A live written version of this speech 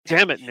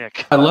Damn it,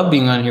 Nick. I love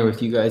being on here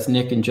with you guys,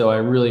 Nick and Joe. I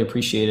really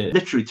appreciate it.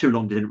 Literally too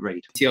long didn't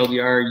read.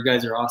 TLDR, you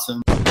guys are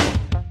awesome.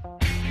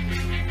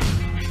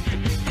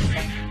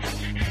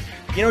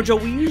 You know, Joe,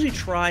 we usually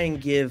try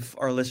and give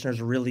our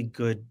listeners a really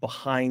good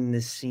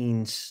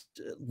behind-the-scenes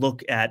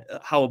look at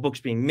how a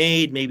book's being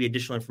made, maybe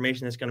additional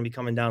information that's going to be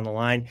coming down the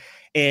line.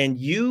 And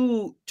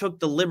you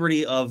took the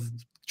liberty of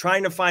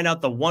trying to find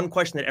out the one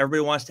question that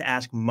everybody wants to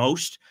ask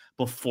most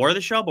before the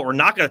show, but we're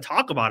not going to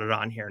talk about it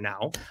on here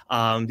now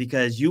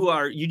because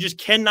you just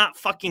cannot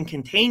fucking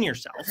contain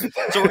yourself.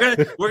 So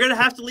we're gonna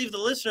have to leave the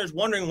listeners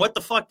wondering what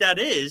the fuck that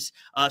is.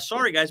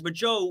 Sorry guys, but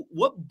Joe,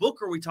 what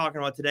book are we talking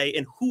about today,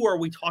 and who are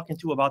we talking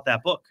to about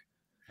that book?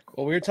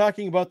 Well, we were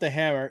talking about the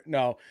hammer.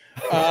 No.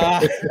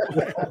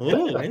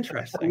 Ooh,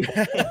 interesting.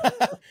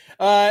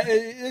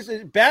 This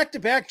is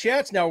back-to-back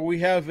chats now. We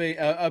have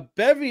a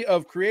bevy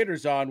of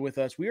creators on with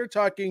us. We are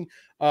talking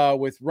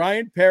with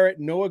Ryan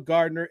Parrott, Noah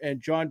Gardner, and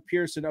John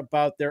Pearson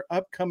about their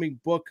upcoming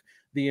book,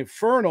 The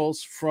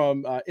Infernals,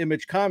 from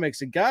Image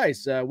Comics. And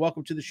guys,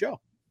 welcome to the show.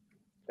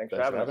 Thanks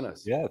for having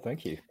us. Yeah,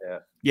 thank you.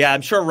 Yeah,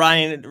 I'm sure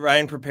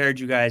Ryan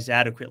prepared you guys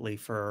adequately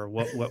for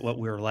what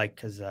we were like,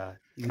 because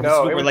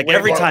no, we're like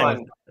every time.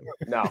 Fun.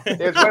 No,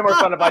 it was way more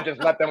fun if I just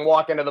let them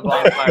walk into the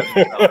bonfire.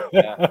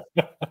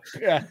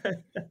 Yeah.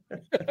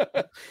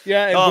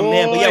 Yeah. Oh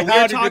man, but yeah, we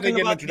are talking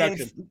talking about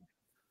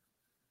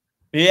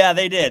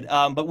they did.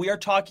 But we are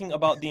talking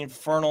about the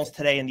Infernals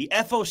today, and the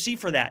FOC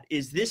for that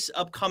is this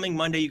upcoming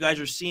Monday. You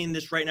guys are seeing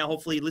this right now.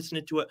 Hopefully,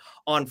 listening to it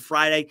on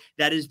Friday.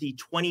 That is the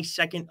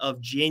 22nd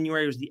of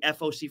January. It was the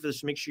FOC for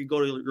this. So make sure you go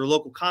to your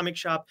local comic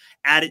shop,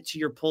 add it to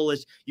your pull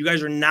list. You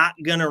guys are not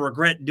gonna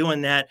regret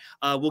doing that.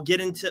 We'll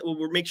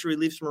make sure we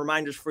leave some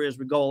reminders for you as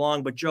we go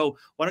along. But Joe,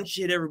 why don't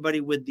you hit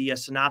everybody with the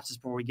synopsis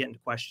before we get into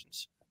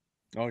questions?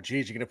 Oh,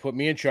 geez, you're going to put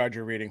me in charge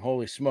of reading.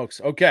 Holy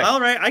smokes. Okay. All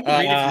right. I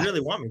can read if you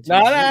really want me to.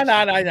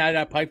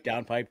 No. Pipe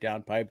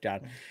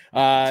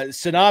down.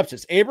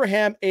 Synopsis.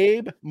 Abraham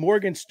Abe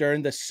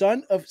Morgenstern, the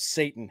son of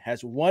Satan,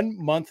 has 1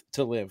 month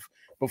to live.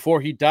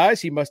 Before he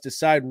dies, he must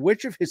decide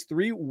which of his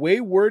 3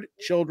 wayward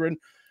children,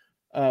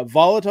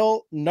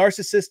 volatile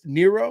narcissist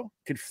Nero,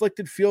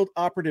 conflicted field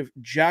operative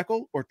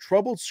Jackal, or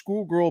troubled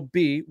schoolgirl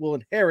B, will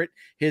inherit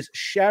his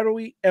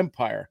shadowy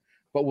empire.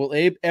 But will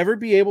Abe ever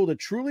be able to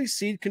truly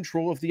cede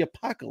control of the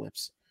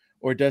apocalypse?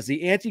 Or does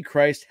the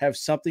Antichrist have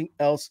something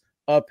else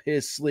up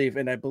his sleeve?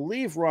 And I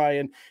believe,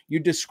 Ryan, you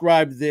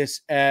described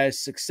this as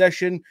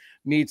Succession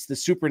meets the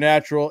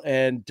supernatural.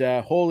 And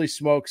holy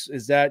smokes,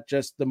 is that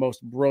just the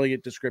most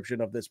brilliant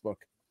description of this book?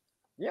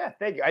 Yeah,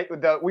 thank you.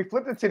 We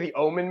flipped it to the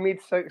Omen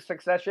meets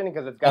Succession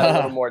because it's got a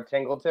little more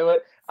tingle to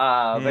it.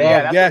 But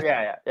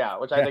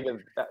which I think is,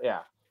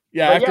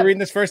 Yeah, after reading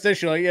this first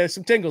issue, like,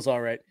 some tingles,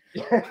 all right.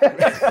 That's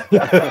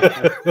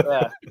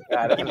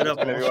gonna be one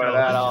of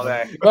that all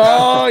day.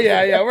 Oh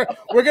yeah.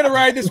 We're gonna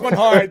ride this one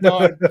hard,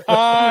 though.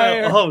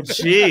 Oh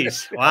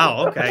jeez,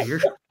 wow. Okay, you're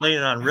playing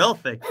it on real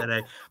thick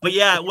today. But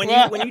yeah, when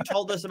you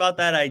told us about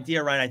that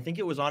idea, Ryan, I think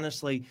it was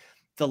honestly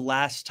the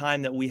last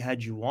time that we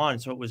had you on.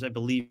 So it was, I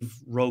believe,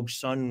 Rogue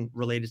Sun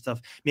related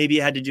stuff. Maybe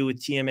it had to do with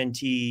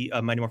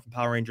TMNT, Mighty Morphin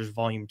Power Rangers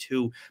Volume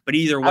 2. But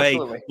either way,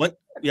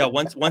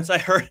 once I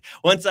heard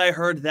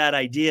that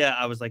idea,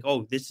 I was like,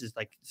 oh, this is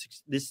like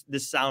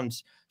this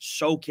sounds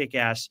so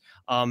kick-ass.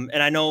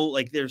 And I know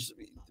like there's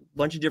a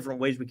bunch of different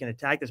ways we can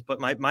attack this, but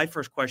my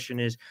first question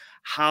is,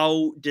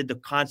 how did the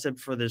concept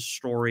for this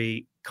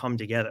story come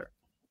together?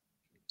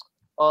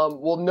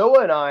 Well,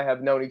 Noah and I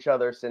have known each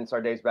other since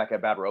our days back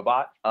at Bad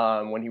Robot,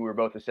 when we were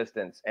both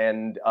assistants,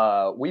 and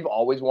we've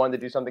always wanted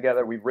to do something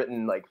together. We've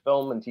written like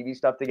film and TV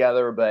stuff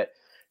together, but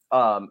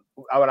while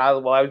I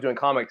was doing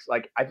comics,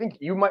 like I think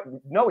you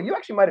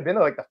actually might have been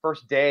there like the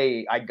first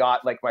day I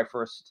got like my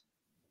first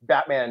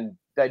Batman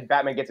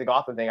Gets a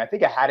Gotham thing. I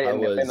think I had it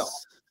in the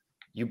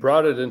You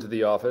brought it into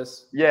the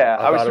office. Yeah,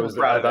 I thought it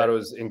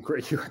was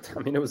incredible.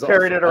 I mean, it was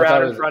carried awesome. it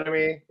around in front of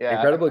me. Yeah,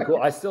 incredibly cool.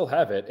 I still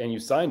have it, and you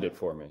signed it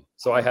for me.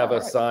 So I have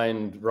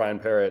signed Ryan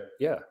Parrott.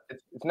 Yeah,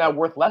 it's now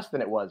worth less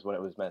than it was when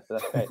it was meant. So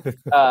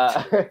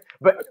that's great.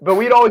 But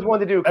we'd always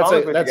wanted to do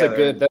comics together. That's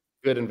a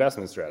good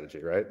investment strategy,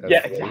 right?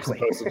 That's exactly.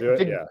 You're supposed to do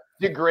it.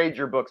 Degrade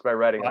your books by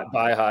writing them.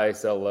 Buy high,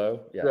 sell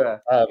low.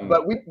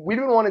 But we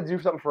didn't want to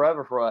do something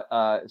forever for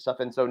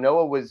stuff, and so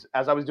Noah was,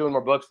 as I was doing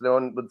more books,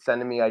 Noah would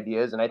send me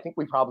ideas, and I think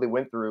we probably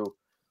went through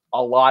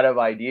a lot of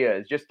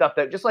ideas, just stuff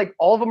that, just like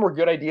all of them were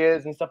good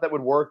ideas and stuff that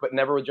would work, but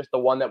never was just the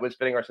one that was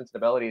fitting our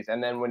sensibilities.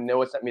 And then when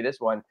Noah sent me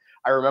this one,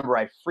 I remember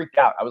I freaked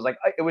out. I was like,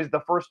 it was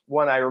the first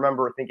one I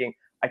remember thinking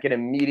I could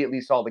immediately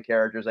solve the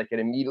characters. I could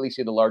immediately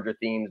see the larger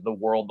themes, the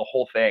world, the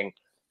whole thing.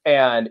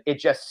 And it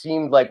just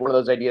seemed like one of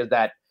those ideas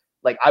that,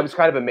 like, I was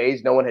kind of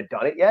amazed no one had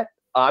done it yet.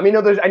 I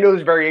know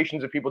there's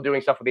variations of people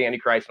doing stuff with the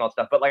Antichrist and all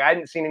stuff, but like I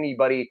hadn't seen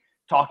anybody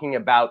talking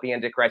about the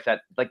Antichrist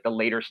at like the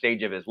later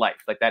stage of his life,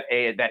 like that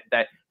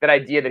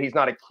idea that he's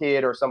not a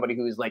kid or somebody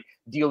who's like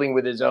dealing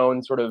with his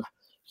own sort of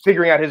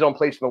figuring out his own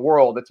place in the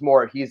world. It's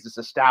more he's this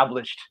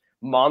established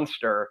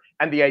monster,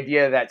 and the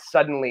idea that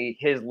suddenly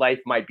his life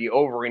might be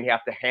over and you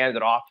have to hand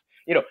it off.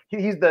 You know,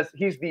 he's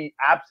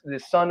the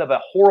son of a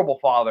horrible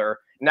father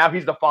Now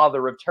he's the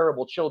father of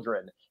terrible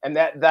children. And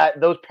that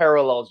those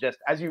parallels, just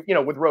as you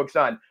know, with Rogue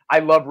Son, I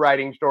love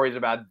writing stories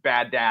about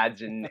bad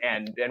dads and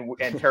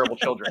terrible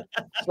children.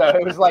 So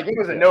it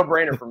was a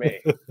no-brainer for me.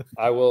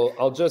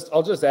 I'll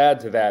just add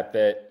to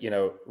that, you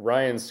know,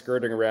 Ryan's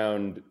skirting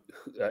around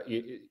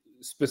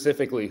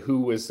specifically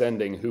who was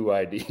sending who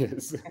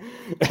ideas.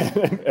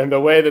 And the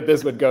way that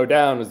this would go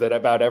down was that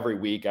about every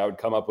week I would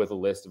come up with a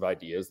list of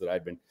ideas that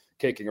I'd been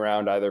kicking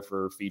around either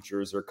for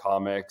features or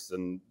comics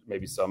and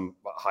maybe some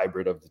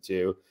hybrid of the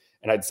two.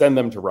 And I'd send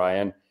them to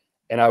Ryan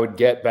and I would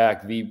get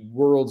back the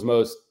world's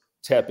most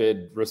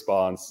tepid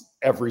response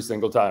every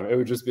single time. It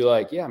would just be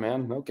like, yeah,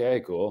 man, okay,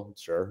 cool,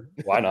 sure,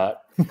 why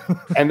not?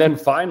 And then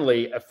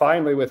finally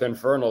with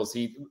Infernals,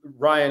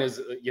 Ryan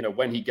is, you know,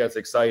 when he gets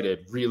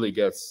excited, really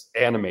gets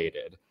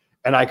animated,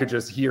 and I could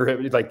just hear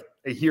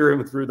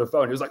him through the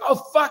phone. He was like,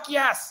 oh fuck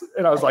yes,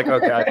 and I was like,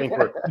 okay,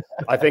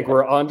 I think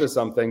we're onto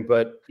something.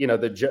 But you know,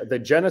 the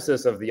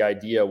genesis of the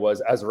idea was,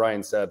 as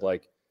Ryan said,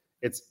 like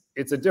it's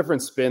a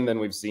different spin than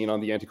we've seen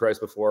on the Antichrist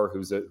before,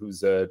 who's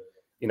a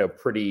you know,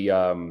 pretty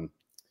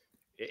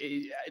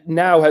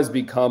now has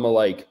become a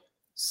like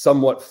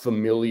somewhat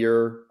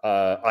familiar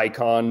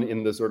icon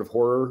in the sort of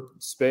horror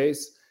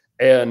space.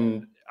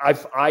 And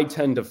I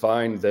tend to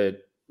find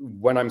that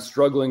when I'm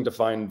struggling to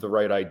find the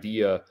right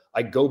idea,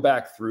 I go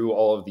back through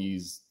all of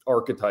these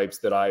archetypes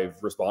that I've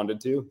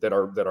responded to that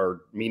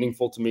are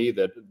meaningful to me,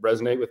 that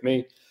resonate with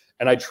me.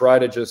 And I try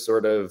to just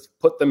sort of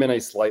put them in a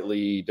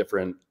slightly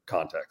different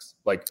context.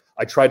 Like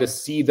I try to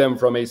see them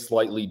from a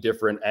slightly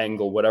different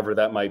angle, whatever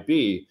that might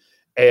be.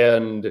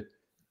 And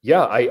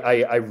yeah,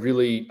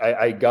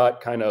 I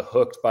got kind of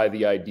hooked by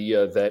the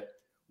idea that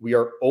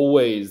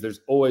there's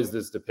always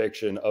this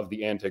depiction of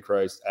the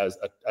Antichrist as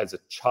a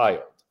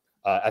child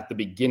at the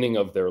beginning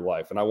of their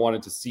life. And I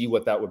wanted to see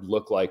what that would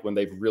look like when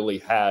they've really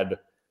had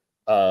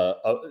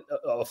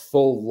a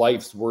full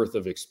life's worth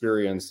of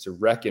experience to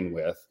reckon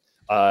with.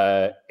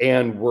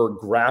 And we're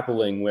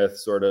grappling with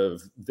sort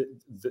of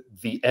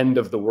the end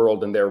of the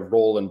world and their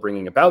role in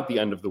bringing about the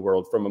end of the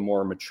world from a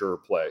more mature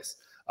place.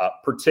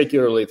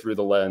 Particularly through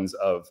the lens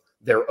of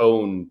their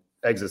own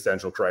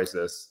existential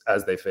crisis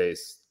as they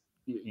face,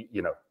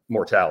 you know,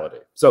 mortality.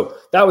 So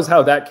that was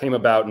how that came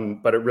about.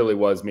 But it really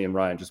was me and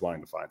Ryan just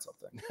wanting to find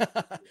something.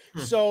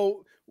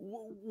 So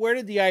where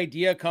did the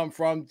idea come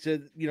from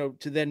to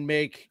then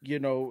make,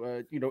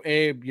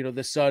 Abe,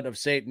 the son of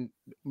Satan,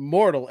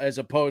 mortal, as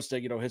opposed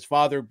to, his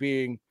father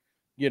being,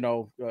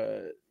 immortal,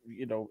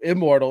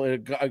 a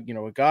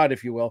god,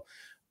 if you will.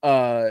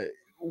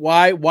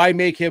 Why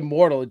make him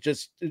mortal? It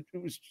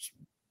was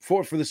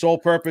for the sole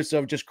purpose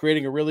of just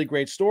creating a really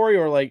great story,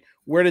 or like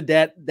where did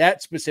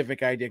that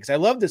specific idea? Because I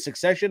love the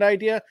succession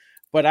idea,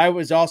 but I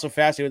was also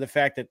fascinated with the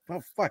fact that,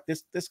 oh fuck,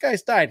 this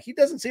guy's died. He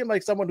doesn't seem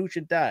like someone who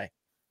should die.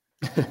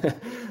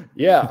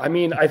 Yeah, I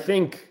mean, I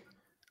think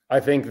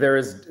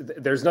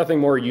there's nothing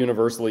more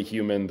universally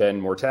human than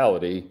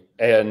mortality,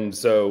 and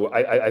so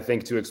I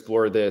think to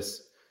explore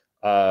this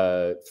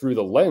through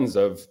the lens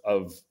of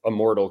a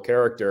mortal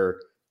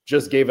character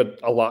just gave it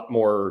a lot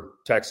more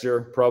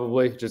texture,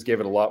 probably just gave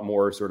it a lot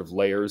more sort of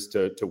layers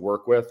to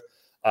work with.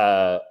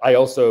 I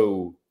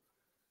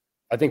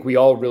think we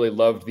all really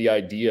loved the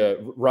idea,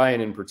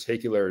 Ryan in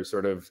particular,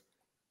 sort of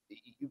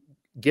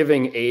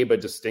giving Abe a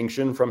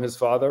distinction from his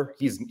father.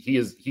 He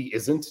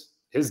isn't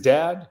his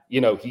dad.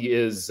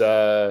 He's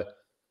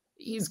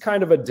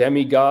kind of a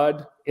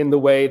demigod in the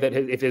way that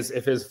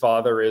if his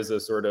father is a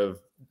sort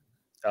of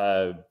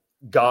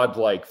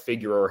godlike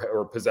figure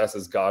or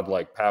possesses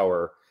godlike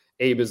power,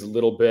 Abe is a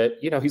little bit,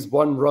 he's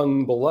one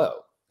rung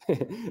below,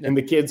 and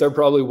the kids are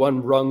probably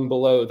one rung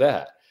below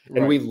that. And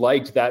right. We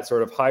liked that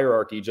sort of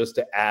hierarchy just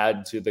to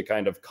add to the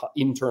kind of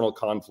internal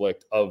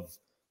conflict of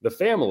the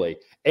family,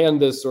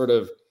 and this sort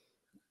of,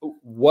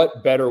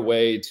 what better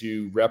way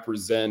to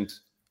represent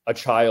a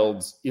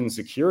child's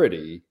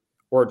insecurity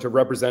or to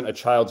represent a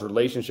child's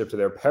relationship to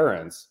their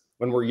parents.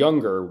 When we're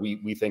younger,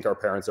 we think our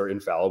parents are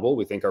infallible.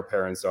 We think our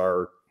parents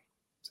are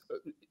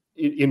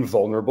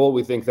invulnerable.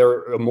 We think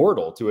they're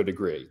immortal to a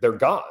degree. They're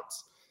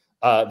gods.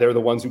 They're the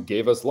ones who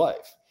gave us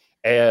life.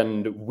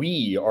 And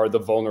we are the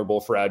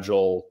vulnerable,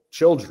 fragile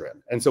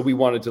children. And so we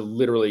wanted to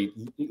literalize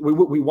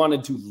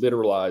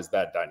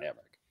that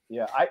dynamic.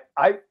 Yeah,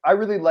 I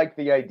really like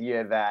the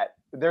idea that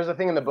there's a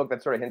thing in the book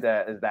that sort of hints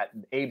at is that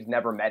Abe's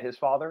never met his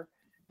father.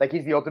 Like,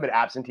 he's the ultimate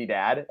absentee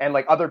dad. And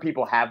like, other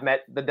people have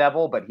met the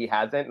devil, but he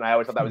hasn't. And I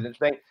always thought that was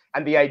interesting.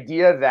 And the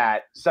idea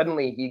that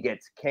suddenly he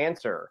gets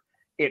cancer,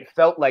 it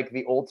felt like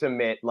the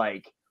ultimate,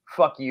 like,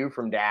 fuck you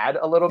from dad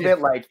a little bit.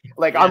 Like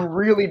I'm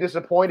really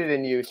disappointed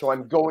in you, so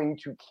I'm going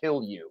to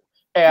kill you.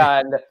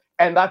 And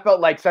that felt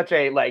like such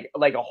a like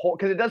a whole,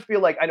 because it does feel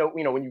like, I know,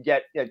 when you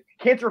get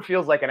cancer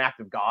feels like an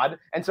act of God.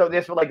 And so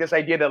this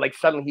idea that like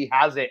suddenly he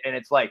has it and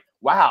it's like,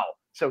 wow,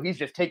 so he's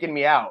just taking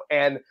me out.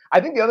 And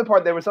I think the other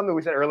part, there was something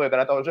we said earlier that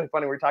I thought was really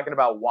funny. We were talking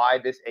about why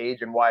this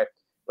age and why,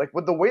 like,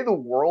 with the way the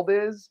world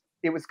is,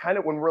 it was kind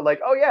of when we're like,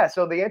 oh yeah,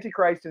 so the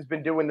Antichrist has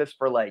been doing this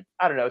for like,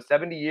 I don't know,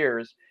 70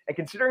 years. And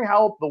considering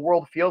how the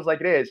world feels like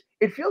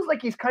it feels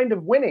like he's kind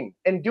of winning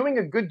and doing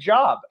a good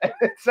job.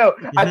 So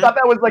I thought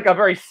that was like a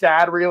very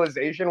sad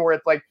realization where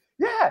it's like,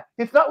 yeah,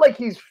 it's not like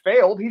he's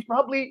failed. He's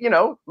probably,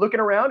 looking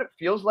around, it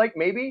feels like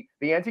maybe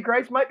the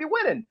Antichrist might be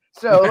winning.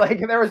 So like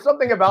there was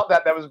something about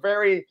that was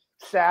very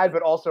sad,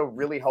 but also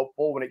really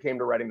helpful when it came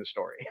to writing the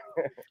story.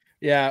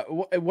 Yeah,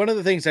 one of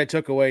the things I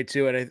took away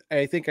too, and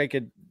I think I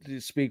could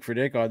speak for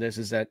Nick on this,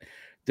 is that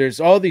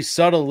there's all these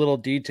subtle little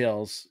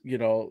details,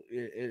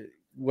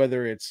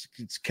 whether it's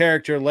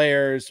character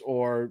layers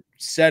or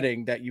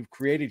setting that you've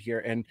created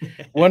here. And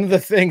one of the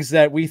things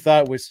that we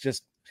thought was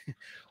just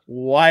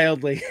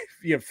wildly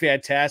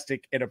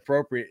fantastic and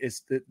appropriate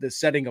is the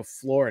setting of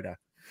Florida,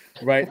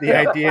 right? The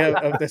idea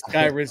of this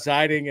guy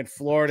residing in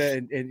Florida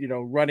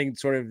and running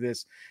sort of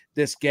this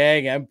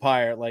gang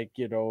empire, like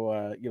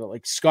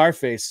like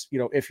Scarface,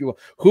 if you will.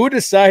 Who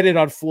decided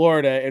on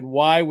Florida, and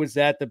why was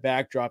that the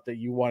backdrop that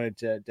you wanted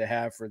to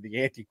have for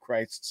the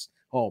Antichrist's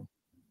home?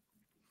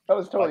 That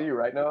was totally you,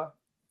 right, Noah?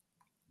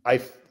 I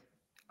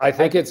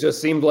think it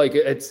just seemed like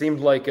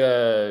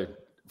a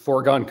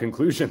foregone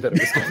conclusion that it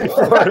was going to be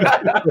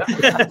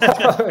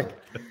Florida.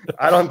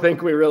 I don't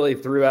think we really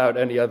threw out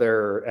any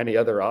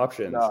other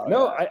options.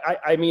 No,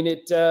 I mean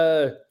it.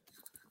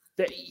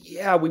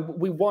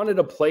 We wanted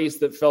a place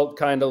that felt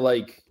kind of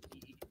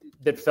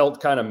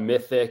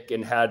mythic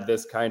and had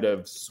this kind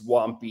of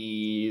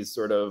swampy,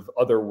 sort of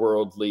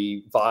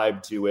otherworldly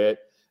vibe to it.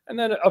 And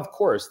then, of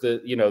course,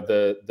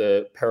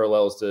 the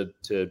parallels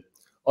to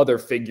other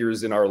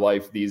figures in our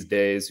life these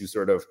days who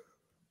sort of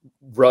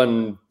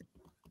run,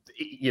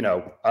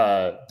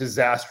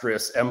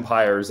 disastrous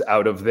empires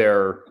out of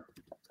their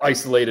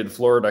isolated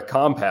Florida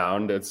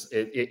compound.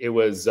 It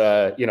was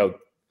a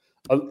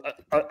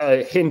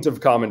hint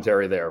of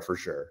commentary there for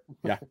sure.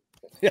 Yeah.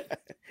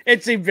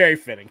 It seemed very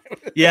fitting.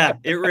 Yeah,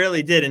 it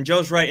really did. And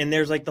Joe's right. And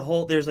there's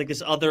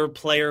this other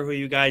player who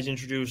you guys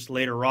introduced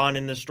later on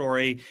in the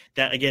story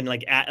that, again,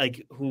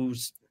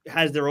 who's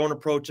has their own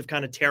approach of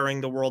kind of tearing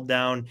the world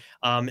down.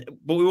 But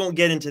we won't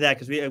get into that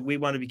because we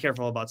want to be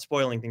careful about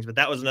spoiling things. But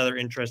that was another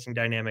interesting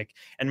dynamic,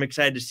 and I'm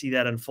excited to see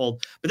that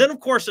unfold. But then, of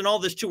course, in all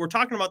this too, we're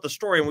talking about the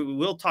story, and we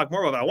will talk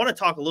more about it. I want to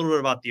talk a little bit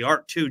about the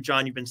art too,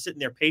 John. You've been sitting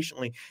there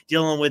patiently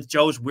dealing with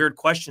Joe's weird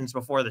questions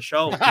before the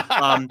show,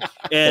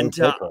 and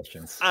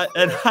questions.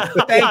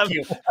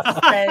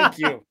 Thank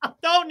you.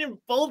 Don't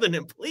embolden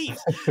him, please.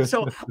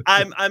 So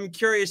I'm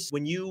curious,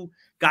 when you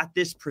got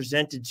this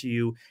presented to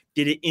you,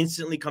 did it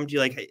instantly come to you,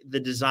 like the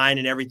design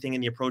and everything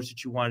and the approach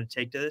that you wanted to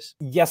take to this?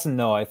 Yes and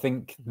no. I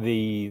think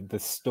the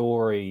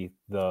story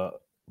that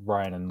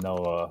Ryan and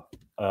Noah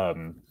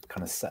kind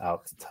of set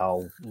out to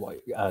tell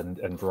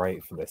and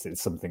write for this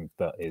is something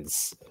that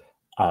is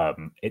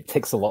it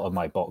ticks a lot of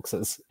my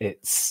boxes.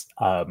 It's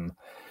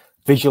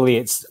visually,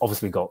 it's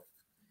obviously got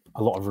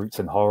a lot of roots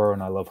in horror,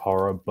 and I love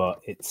horror, but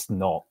it's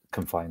not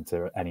confined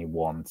to any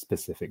one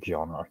specific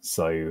genre.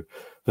 So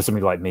for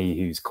somebody like me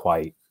who's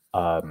quite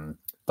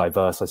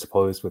diverse, I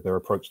suppose, with their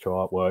approach to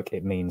artwork,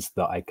 it means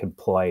that I can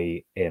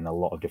play in a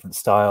lot of different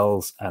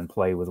styles and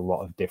play with a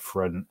lot of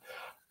different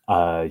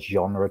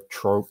genre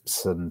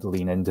tropes and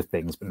lean into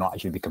things, but not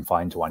actually be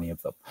confined to any of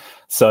them.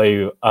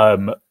 So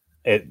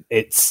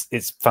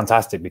it's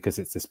fantastic because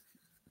it's this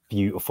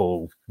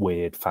beautiful,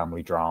 weird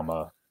family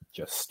drama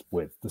just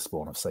with the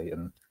spawn of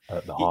Satan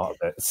at the heart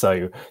of it.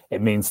 So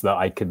it means that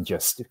I can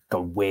just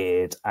go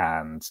weird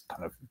and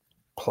kind of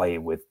play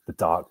with the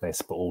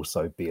darkness, but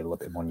also be a little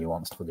bit more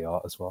nuanced with the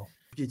art as well.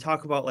 You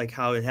talk about like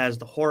how it has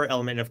the horror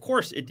element. Of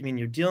course,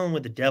 you're dealing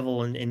with the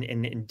devil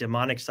and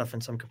demonic stuff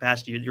in some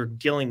capacity. You're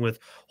dealing with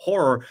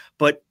horror,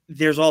 but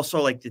there's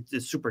also like the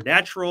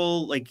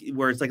supernatural, like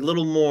where it's like a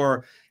little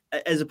more,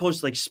 as opposed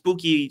to like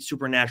spooky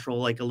supernatural,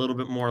 like a little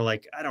bit more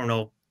like, I don't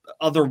know,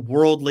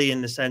 otherworldly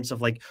in the sense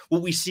of like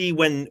what we see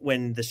when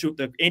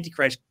the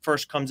Antichrist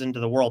first comes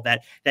into the world,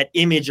 that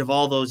image of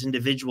all those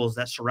individuals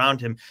that surround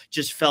him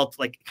just felt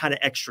like kind of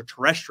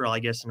extraterrestrial, I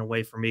guess, in a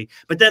way for me.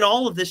 But then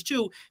all of this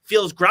too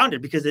feels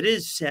grounded because it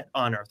is set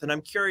on Earth. And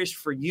I'm curious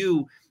for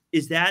you,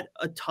 is that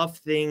a tough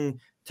thing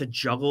to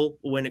juggle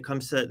when it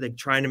comes to like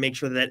trying to make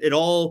sure that it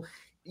all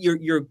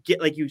you're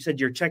like you said,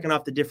 you're checking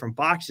off the different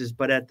boxes,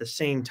 but at the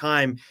same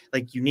time,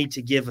 like you need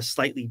to give a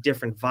slightly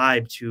different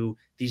vibe to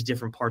these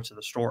different parts of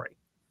the story.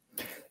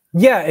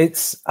 Yeah,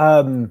 it's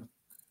I mean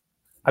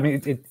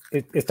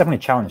it's definitely a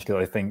challenge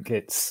because I think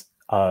it's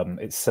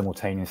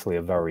simultaneously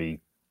a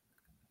very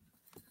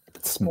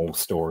small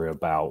story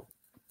about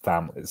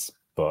families,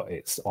 but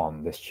it's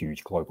on this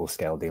huge global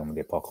scale dealing with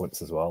the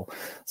apocalypse as well.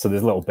 So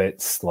there's little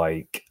bits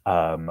like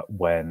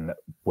when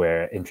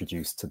we're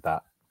introduced to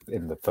that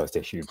in the first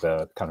issue,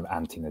 the kind of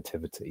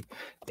anti-nativity,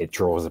 it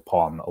draws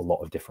upon a lot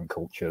of different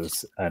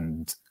cultures,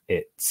 and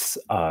it's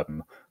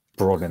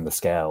broadening the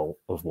scale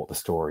of what the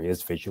story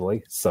is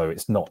visually. So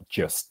it's not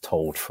just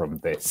told from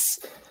this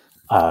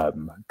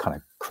kind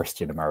of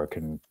Christian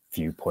American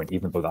viewpoint,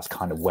 even though that's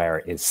kind of where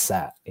it is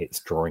set.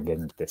 It's drawing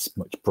in this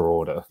much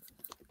broader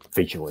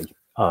visually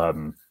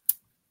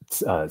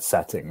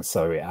setting,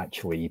 so it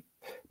actually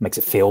makes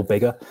it feel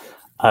bigger.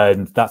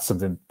 And that's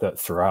something that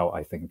throughout,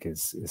 I think,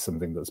 is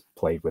something that's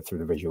played with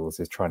through the visuals,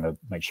 is trying to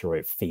make sure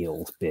it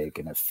feels big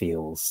and it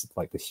feels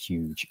like this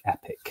huge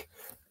epic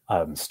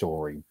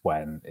story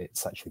when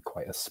it's actually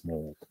quite a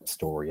small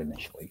story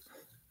initially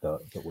that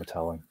we're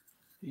telling.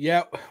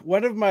 Yeah,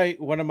 one of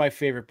my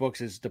favorite books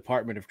is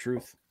Department of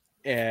Truth,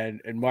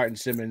 and Martin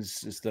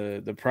Simmons is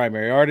the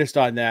primary artist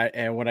on that.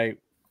 And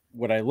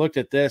when I looked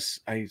at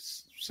this, I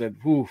said,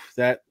 "Whew,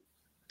 that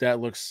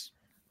looks,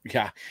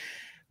 yeah,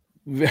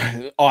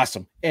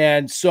 awesome."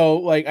 And so,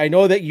 like, I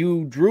know that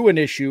you drew an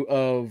issue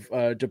of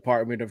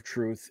Department of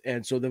Truth,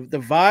 and so the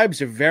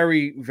vibes are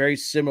very, very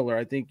similar.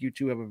 I think you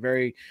two have a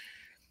very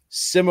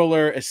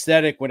similar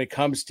aesthetic when it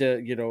comes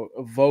to, you know,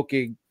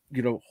 evoking,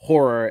 you know,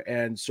 horror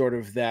and sort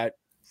of that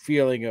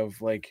feeling of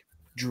like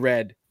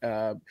dread.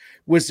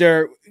 Was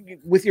there,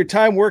 with your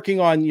time working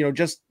on, you know,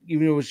 just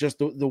even though it was just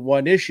the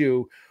one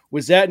issue,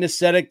 was that an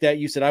aesthetic that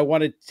you said, I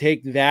want to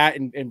take that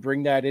and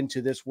bring that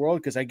into this world?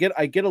 Because I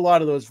get a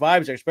lot of those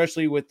vibes there,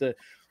 especially with the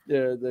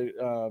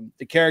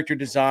character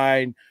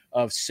design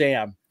of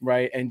Sam,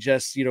 right? And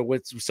just, you know,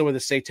 with some of the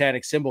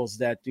satanic symbols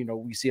that, you know,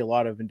 we see a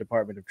lot of in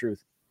Department of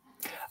Truth.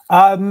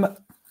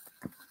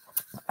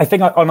 I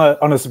think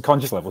on a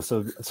subconscious level.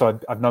 So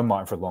I've known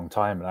Martin for a long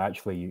time, and I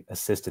actually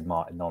assisted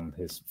Martin on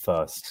his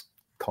first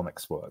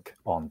comics work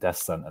on Death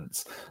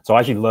Sentence. So I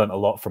actually learned a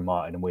lot from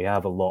Martin, and we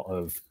have a lot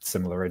of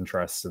similar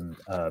interests and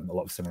a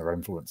lot of similar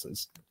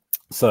influences.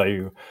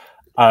 So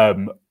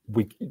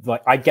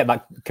I get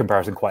that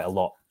comparison quite a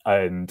lot.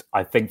 And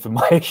I think for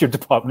my issue of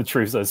Department of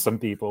Truth, there's some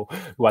people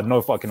who had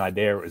no fucking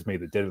idea it was me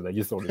that did it. They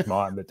just thought it was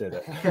Martin that did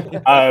it,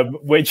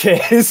 which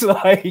is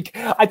like,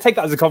 I take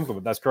that as a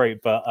compliment. That's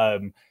great.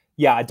 But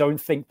yeah, I don't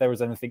think there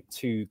was anything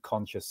too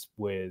conscious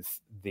with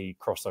the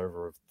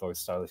crossover of those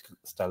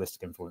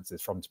stylistic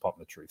influences from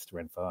Department of Truth to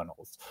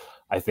Infernals.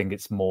 I think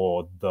it's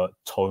more that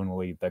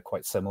tonally they're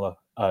quite similar.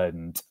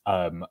 And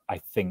I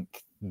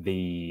think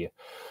the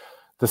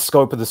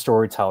scope of the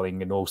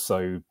storytelling, and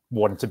also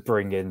wanting to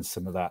bring in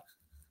some of that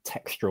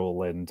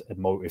textual and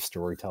emotive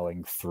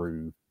storytelling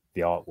through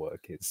the artwork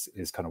is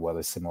kind of where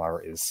the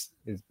similarities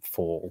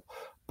fall.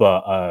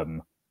 But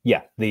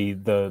yeah,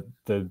 the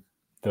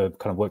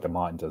kind of work that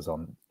Martin does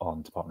on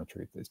Department of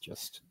Truth is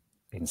just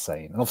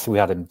insane. And obviously we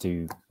had him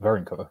do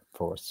variant cover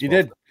for us. You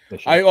did.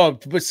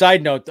 But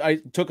side note, I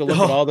took a look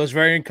at all those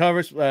variant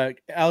covers.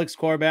 Alex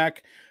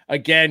Cormack,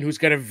 again, who's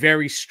got a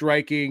very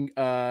striking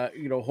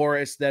horror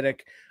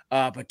aesthetic.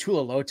 But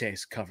Tula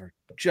Lote's cover,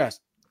 just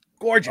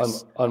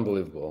gorgeous.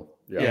 Unbelievable.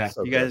 Yeah,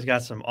 so you guys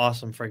got some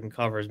awesome freaking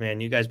covers,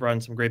 man. You guys brought in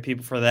some great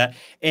people for that.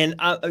 And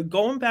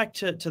going back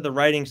to the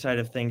writing side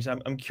of things,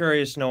 I'm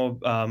curious,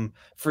 Noah,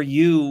 for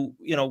you,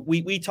 you know,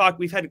 we've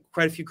had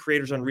quite a few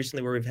creators on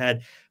recently where we've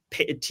had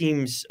a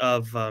team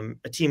of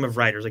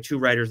writers, like 2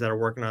 writers that are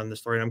working on the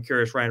story. And I'm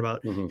curious, Ryan,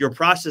 about your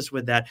process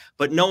with that.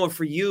 But Noah,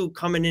 for you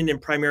coming in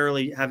and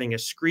primarily having a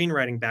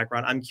screenwriting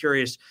background, I'm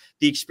curious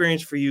the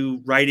experience for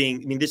you writing.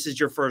 I mean, this is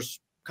your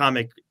first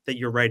comic that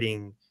you're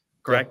writing,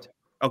 correct? Yeah.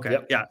 Okay.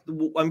 Yep. Yeah.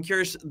 I'm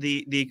curious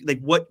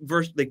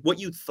what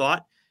you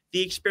thought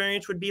the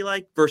experience would be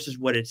like versus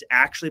what it's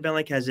actually been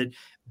like. Has it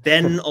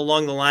been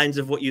along the lines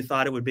of what you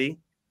thought it would be?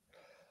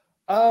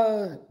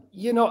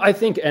 You know, I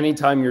think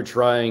anytime you're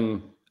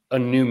trying a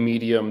new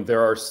medium,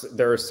 there are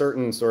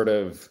certain sort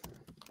of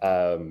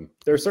there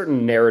are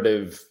certain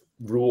narrative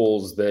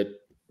rules that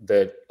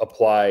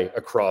apply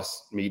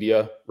across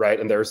media, right?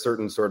 And there are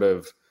certain sort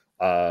of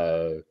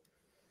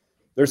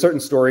there's certain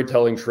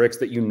storytelling tricks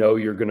that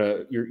you're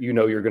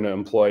gonna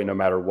employ no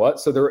matter what.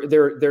 So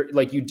they're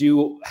like, you're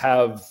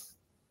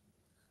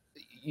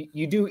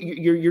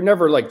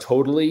never like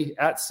totally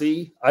at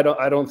sea. I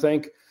don't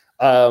think.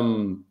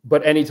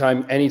 But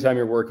anytime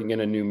you're working in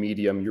a new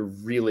medium, you're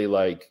really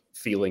like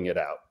feeling it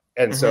out.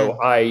 And so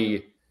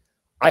I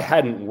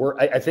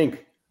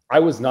think I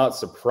was not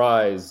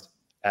surprised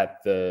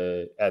at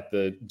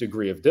the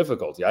degree of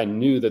difficulty. I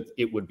knew that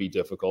it would be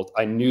difficult.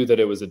 I knew that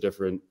it was a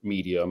different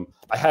medium.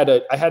 I had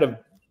a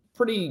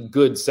pretty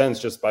good sense,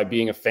 just by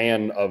being a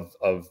fan of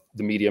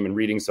the medium and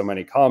reading so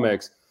many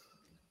comics,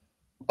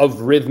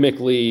 of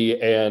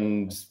rhythmically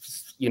and,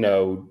 you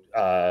know,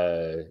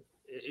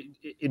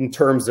 in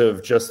terms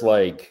of just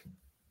like,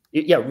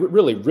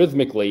 really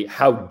rhythmically,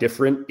 how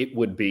different it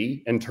would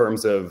be in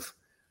terms of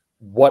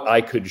what I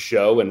could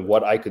show and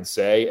what I could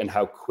say, and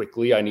how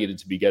quickly I needed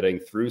to be getting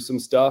through some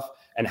stuff,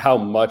 and how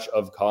much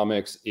of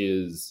comics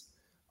is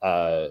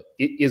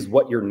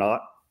what you're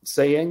not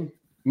saying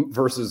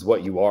versus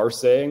what you are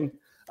saying.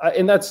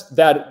 And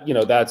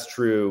that's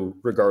true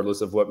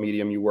regardless of what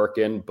medium you work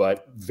in,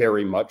 but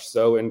very much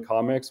so in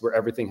comics, where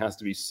everything has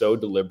to be so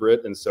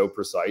deliberate and so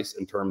precise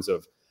in terms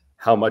of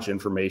how much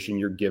information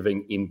you're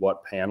giving in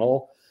what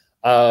panel.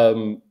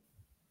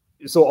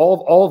 So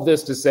all of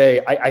this to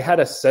say, I had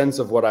a sense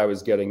of what I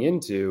was getting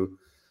into,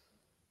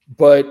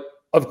 but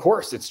of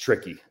course it's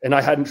tricky. And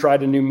I hadn't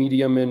tried a new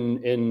medium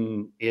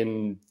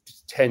in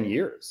 10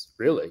 years,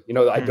 really. You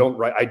know, I don't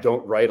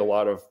write a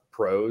lot of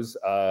prose.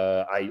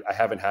 I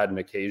haven't had an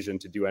occasion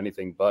to do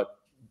anything but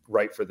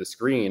write for the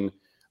screen.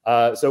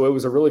 So it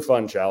was a really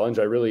fun challenge.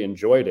 I really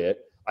enjoyed it.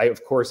 I,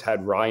 of course,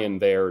 had Ryan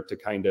there to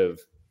kind of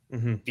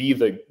be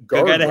the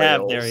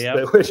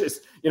guardrails, which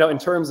is, in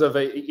terms of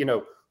a,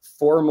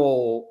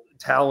 formal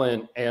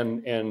talent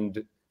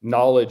and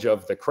knowledge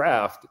of the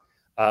craft,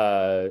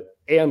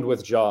 and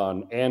with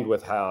John and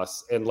with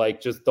Haas and like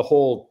just the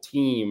whole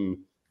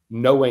team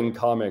knowing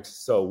comics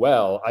so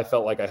well, I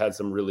felt like I had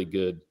some really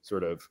good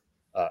sort of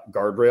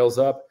guardrails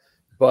up.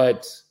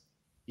 But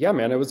yeah,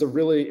 man, it was a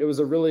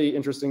really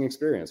interesting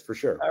experience for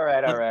sure. All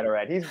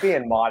right. He's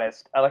being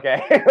modest.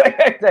 Okay. Like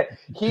I said,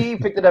 he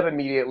picked it up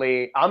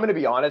immediately. I'm going to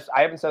be honest.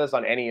 I haven't said this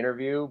on any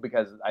interview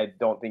because I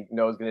don't think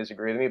Noah's going to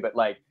disagree with me, but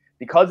like,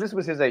 because this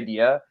was his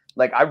idea,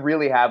 like I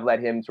really have let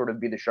him sort of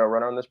be the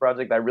showrunner on this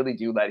project. I really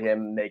do let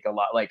him make a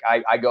lot. Like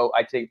I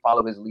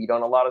follow his lead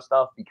on a lot of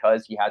stuff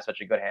because he has such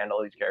a good handle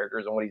of these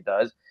characters and what he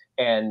does.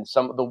 And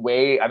some of the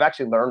way I've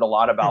actually learned a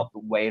lot about the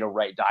way to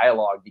write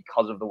dialogue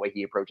because of the way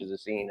he approaches a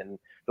scene and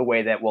the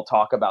way that we'll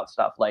talk about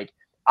stuff. Like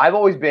I've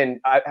always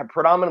been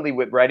predominantly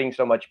with writing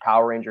so much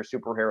Power Ranger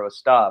superhero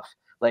stuff.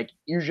 Like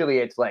usually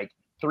it's like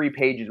 3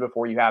 pages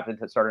before you have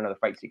to start another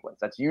fight sequence.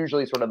 That's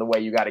usually sort of the way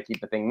you got to keep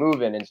the thing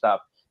moving and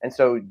stuff. And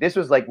so this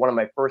was like one of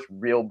my first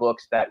real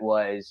books that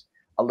was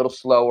a little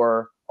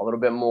slower, a little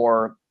bit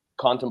more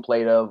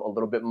contemplative, a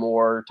little bit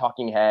more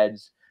talking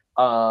heads.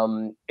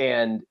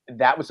 And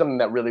that was something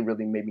that really,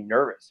 really made me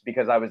nervous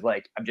because I was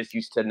like, I'm just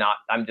used to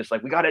I'm just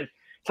like,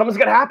 something's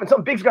got to happen.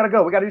 Something big's got to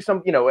go. We got to do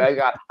something,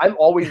 I'm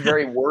always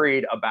very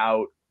worried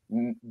about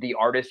the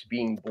artist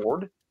being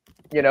bored.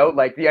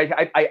 Like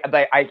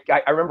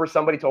I remember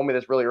somebody told me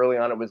this really early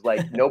on. It was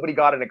like nobody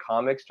got into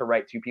comics to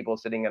write 2 people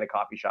sitting in a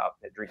coffee shop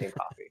drinking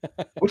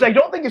coffee, which I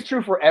don't think is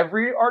true for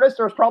every artist.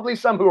 There's probably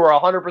some who are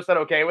 100%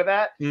 okay with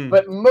that,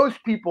 but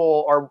most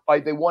people are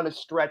like they want to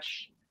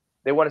stretch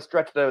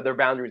their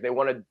boundaries. They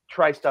want to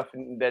try stuff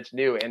that's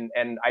new. And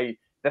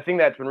the thing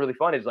that's been really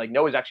fun is like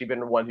Noah's actually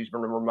been the one who's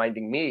been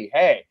reminding me,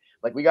 hey,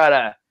 like we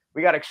gotta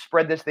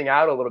spread this thing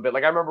out a little bit.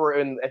 Like I remember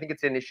I think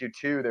it's in issue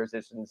 2,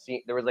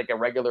 there was like a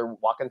regular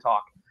walk and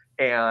talk.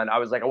 And I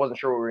was like, I wasn't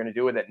sure what we were going to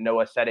do with it.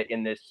 Noah said it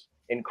in this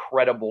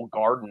incredible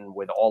garden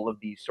with all of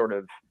these sort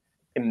of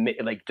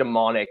like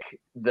demonic,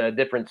 the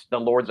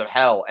Lords of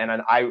Hell. And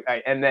then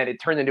and then it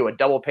turned into a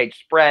double page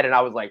spread. And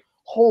I was like,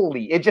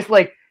 holy, it just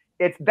like,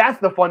 that's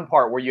the fun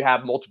part where you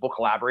have multiple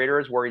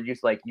collaborators where you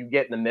just like you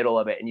get in the middle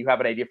of it and you have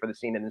an idea for the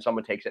scene and then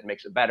someone takes it and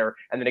makes it better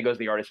and then it goes to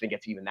the artist and it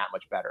gets even that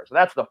much better. So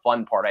that's the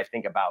fun part I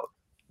think about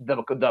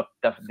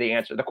the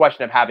answer. The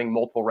question of having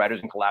multiple writers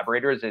and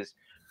collaborators is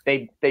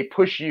they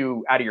push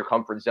you out of your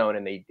comfort zone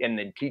and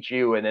then teach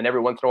you, and then every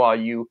once in a while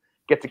you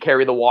get to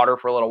carry the water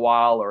for a little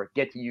while or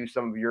get to use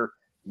some of your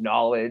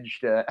knowledge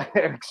to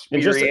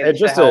experience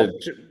just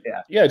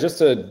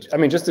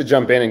to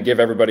jump in and give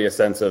everybody a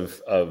sense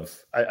of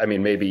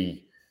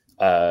maybe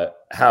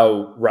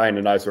how Ryan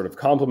and I sort of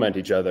complement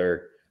each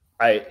other.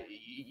 I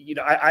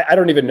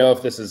don't even know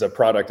if this is a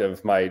product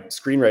of my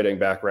screenwriting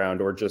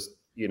background or just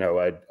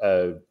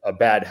a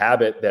bad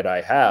habit that I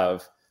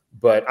have,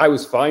 but I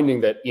was finding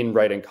that in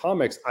writing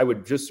comics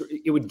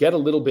it would get a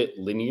little bit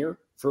linear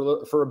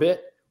for a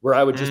bit, where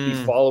I would just be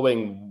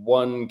following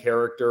one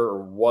character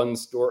or one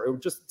story, or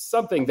just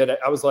something that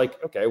I was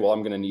like, okay, well, I'm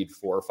going to need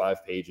 4 or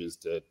 5 pages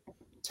to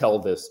tell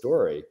this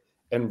story.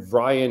 And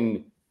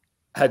Ryan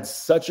had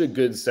such a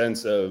good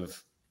sense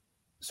of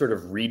sort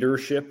of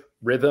readership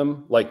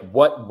rhythm. Like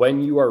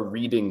when you are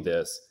reading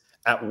this,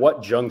 at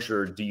what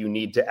juncture do you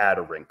need to add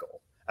a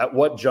wrinkle? At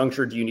what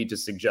juncture do you need to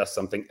suggest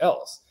something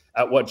else?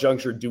 At what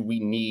juncture do we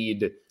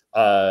need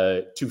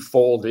to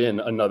fold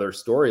in another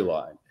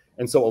storyline?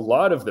 And so a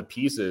lot of the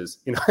pieces,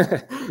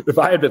 if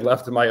I had been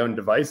left to my own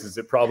devices,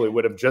 it probably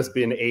would have just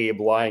been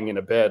Abe lying in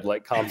a bed,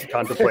 like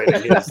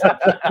contemplating his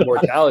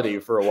mortality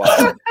for a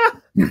while.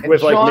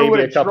 With like Sean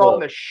maybe a couple drawn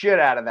the shit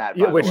out of that.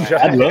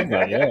 I love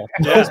that.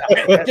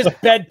 Yeah, just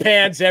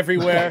bedpans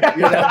everywhere.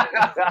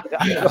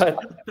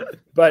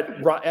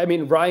 But I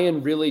mean,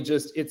 Ryan really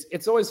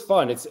it's always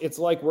fun. It's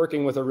like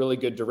working with a really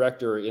good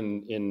director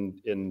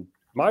in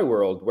my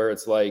world, where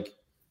it's like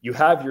you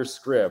have your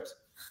script.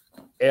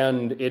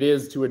 And it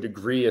is to a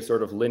degree a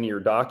sort of linear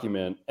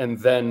document. And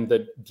then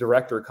the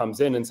director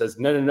comes in and says,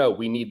 no,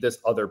 we need this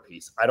other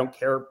piece. I don't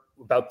care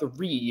about the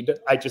read.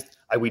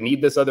 We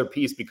need this other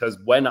piece because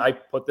when I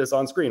put this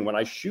on screen, when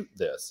I shoot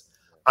this,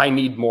 I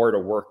need more to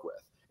work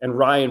with. And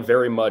Ryan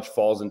very much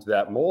falls into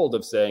that mold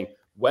of saying,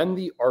 when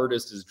the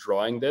artist is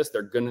drawing this,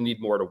 they're going to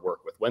need more to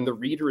work with. When the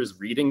reader is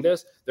reading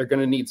this, they're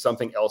going to need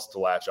something else to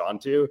latch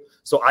onto.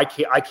 So I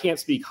can't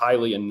speak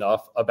highly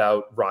enough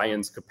about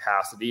Ryan's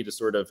capacity to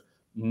sort of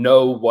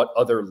know what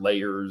other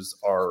layers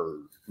are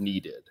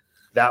needed.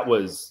 That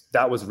was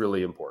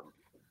really important.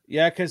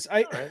 Yeah, because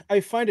I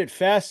find it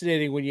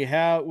fascinating when you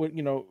have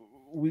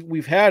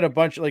we've had a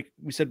bunch, like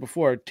we said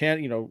before,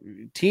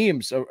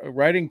 teams,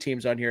 writing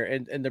teams on here,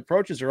 and the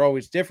approaches are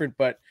always different.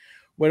 But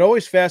what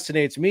always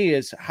fascinates me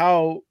is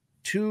how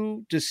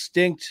 2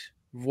 distinct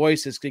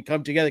voices can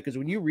come together. Because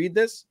when you read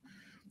this,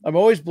 I'm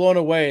always blown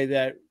away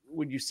that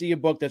when you see a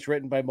book that's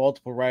written by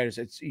multiple writers,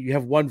 you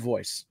have one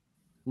voice,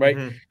 right?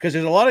 Because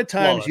there's a lot of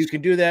times you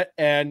can do that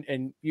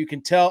and you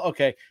can tell,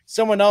 okay,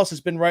 someone else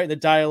has been writing the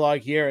dialogue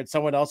here and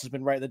someone else has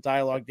been writing the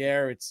dialogue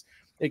there.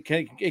 It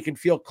can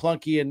feel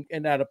clunky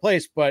and out of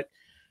place. But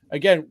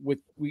again,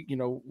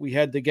 we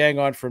had the gang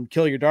on from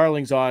Kill Your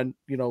Darlings on,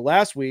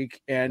 last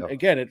week. And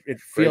again,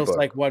 it feels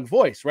like one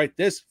voice, right?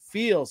 This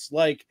feels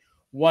like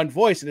one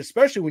voice. And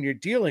especially when you're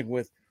dealing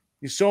with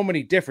so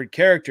many different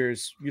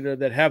characters,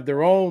 that have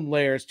their own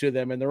layers to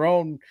them and their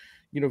own,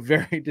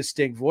 very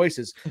distinct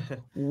voices.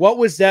 What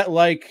was that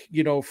like,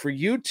 for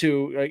you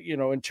two,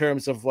 in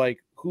terms of like,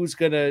 who's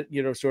going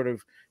to, sort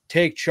of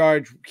take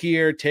charge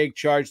here, take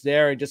charge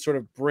there, and just sort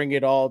of bring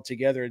it all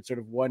together in sort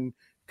of one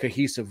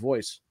cohesive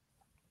voice?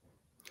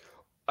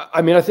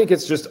 I mean, I think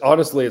it's just,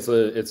 honestly, it's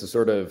a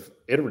sort of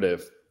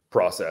iterative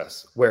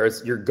process where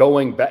you're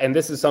going back. And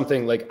this is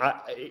something like,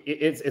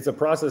 it's a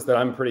process that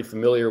I'm pretty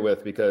familiar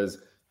with because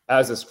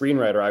as a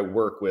screenwriter, I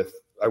work with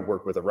a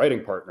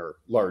writing partner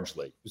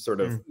largely. Sort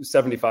of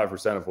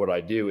 75% of what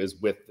I do is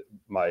with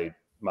my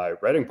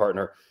writing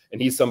partner,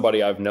 and he's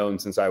somebody I've known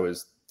since I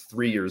was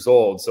 3 years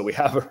old. So we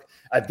have,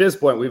 at this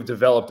point, we've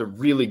developed a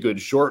really good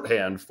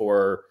shorthand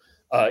for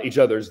each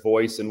other's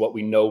voice and what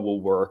we know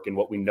will work and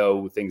what we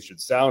know things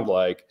should sound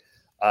like.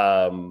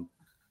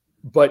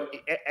 But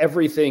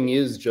everything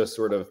is just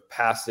sort of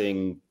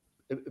passing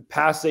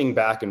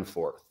back and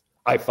forth.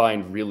 I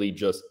find really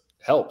just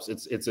helps.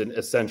 It's an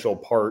essential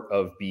part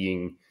of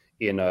being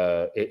in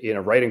a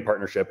writing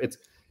partnership.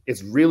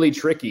 It's really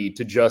tricky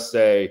to just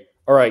say,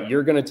 all right,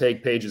 you're going to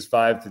take pages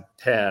 5 to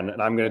 10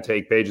 and I'm going to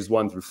take pages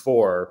 1 through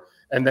 4.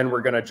 And then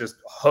we're going to just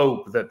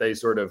hope that they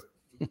sort of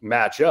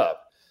match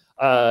up.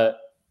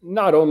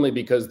 Not only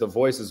because the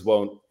voices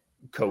won't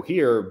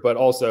cohere, but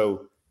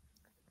also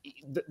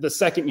the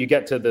second you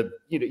get to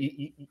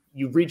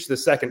you reach the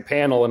second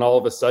panel and all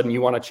of a sudden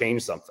you want to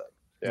change something.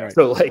 Yeah.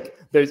 So like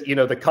there's,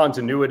 the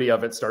continuity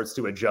of it starts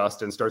to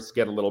adjust and starts to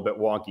get a little bit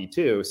wonky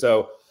too.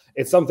 So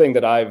it's something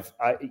that I've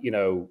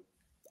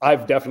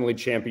definitely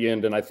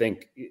championed, and I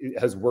think it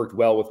has worked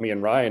well with me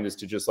and Ryan, is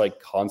to just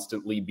like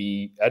constantly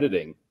be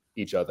editing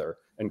each other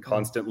and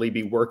constantly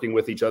be working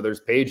with each other's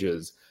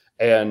pages.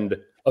 And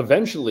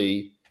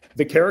eventually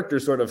the character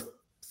sort of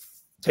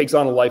takes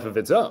on a life of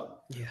its own.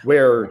 Yeah.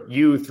 Where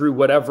you, through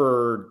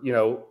whatever,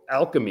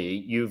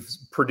 alchemy, you've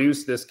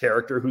produced this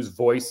character whose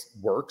voice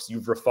works.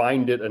 You've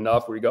refined it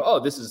enough where you go,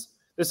 oh, this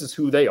is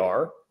who they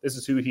are. This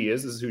is who he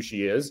is. This is who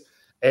she is.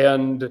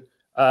 And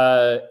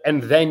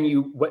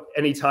then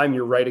anytime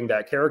you're writing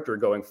that character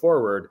going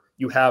forward,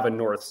 you have a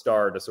North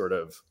Star to sort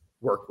of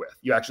work with.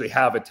 You actually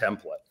have a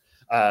template.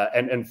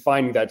 And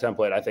finding that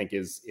template, I think,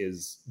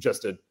 is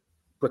just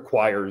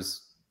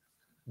requires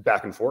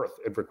back and forth.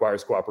 It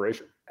requires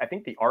cooperation. I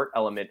think the art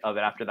element of it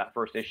after that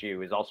first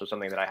issue is also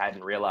something that I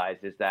hadn't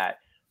realized, is that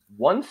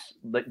once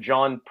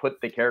John put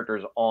the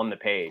characters on the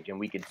page and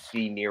we could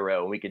see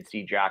Nero and we could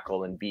see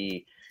Jackal and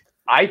B,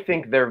 I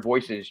think their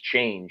voices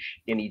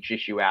change in each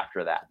issue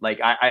after that.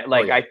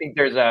 I think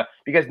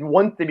because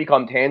once they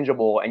become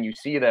tangible and you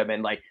see them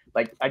and I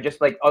just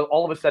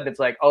all of a sudden it's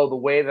like, oh, the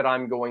way that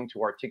I'm going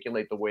to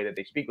articulate the way that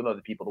they speak with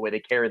other people, the way they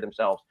carry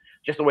themselves,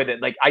 just the way that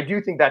I do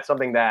think that's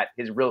something that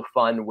is real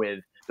fun with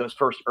those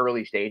first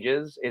early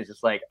stages, is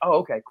just like, oh,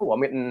 okay, cool.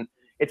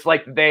 It's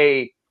like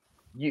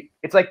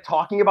it's like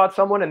talking about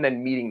someone and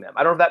then meeting them.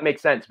 I don't know if that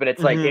makes sense, but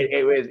it's like,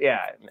 it was,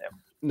 yeah.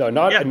 No,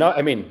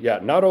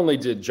 not only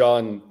did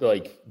John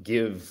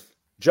give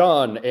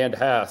John and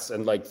Haas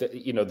and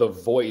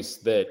the voice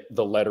that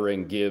the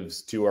lettering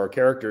gives to our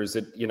characters,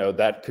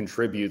 that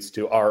contributes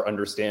to our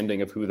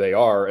understanding of who they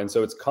are. And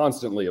so it's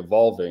constantly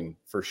evolving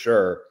for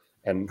sure.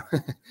 And,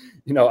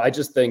 I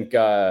just think,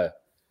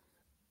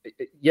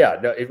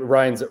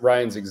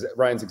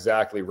 Ryan's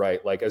exactly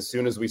right. Like, as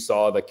soon as we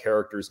saw the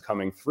characters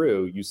coming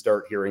through, you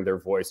start hearing their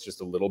voice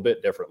just a little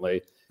bit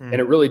differently. And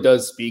it really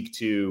does speak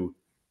to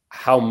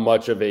how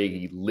much of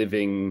a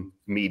living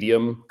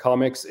medium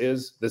comics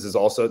is. This is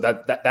also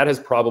that has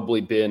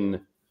probably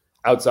been,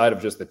 outside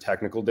of just the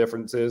technical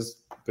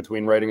differences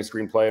between writing a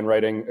screenplay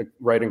and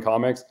writing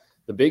comics,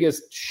 the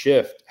biggest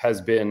shift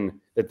has been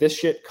that this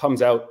shit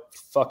comes out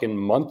fucking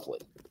monthly.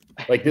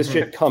 Like, this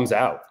shit comes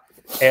out.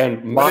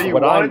 And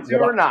what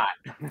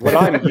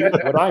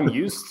I'm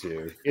used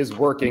to is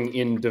working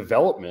in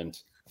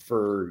development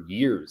for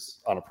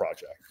years on a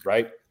project,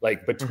 right?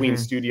 Like, between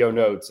studio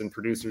notes and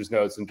producers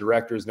notes and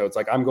directors notes,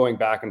 like, I'm going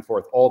back and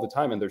forth all the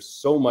time. And there's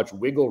so much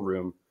wiggle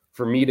room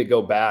for me to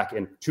go back,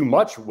 and too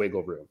much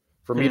wiggle room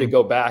for me to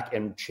go back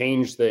and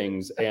change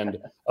things and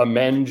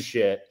amend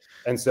shit.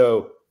 And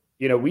so,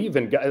 we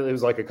even got, it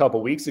was like a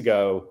couple weeks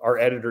ago, our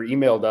editor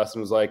emailed us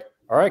and was like,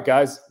 all right,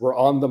 guys, we're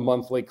on the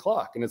monthly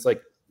clock. And it's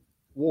like,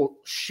 well,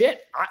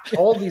 shit,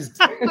 all these,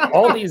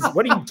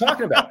 what are you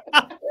talking about?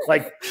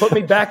 Like, put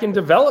me back in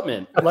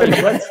development. Like,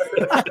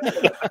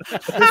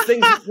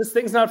 this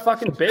thing's not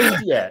fucking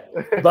baked yet,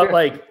 but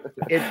like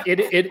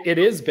it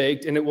is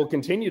baked, and it will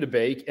continue to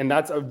bake. And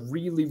that's a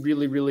really,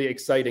 really, really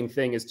exciting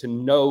thing, is to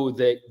know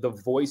that the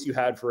voice you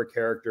had for a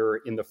character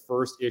in the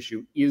first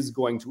issue is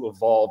going to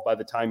evolve by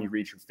the time you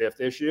reach your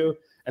 5th issue.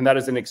 And that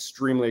is an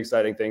extremely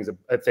exciting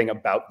thing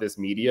about this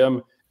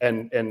medium,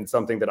 and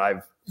something that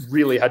I've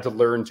really had to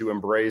learn to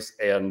embrace,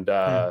 and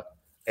I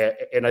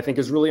think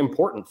is really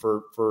important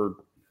for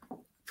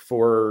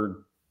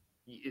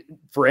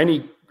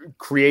any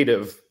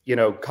creative. You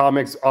know,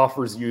 comics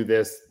offers you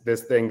this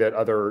thing that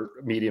other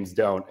mediums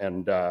don't,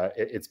 and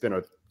it's been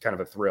a kind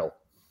of a thrill.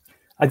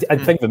 I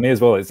think for me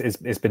as well,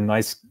 it's been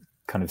nice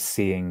kind of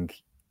seeing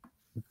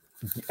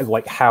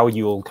like how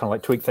you'll kind of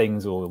like tweak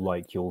things, or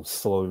like you'll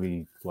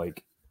slowly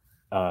like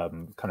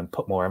kind of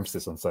put more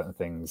emphasis on certain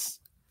things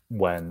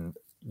when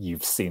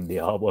you've seen the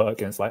artwork,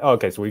 and it's like, oh,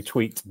 okay, so we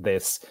tweaked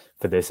this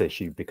for this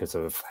issue because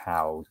of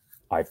how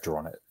I've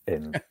drawn it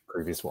in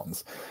previous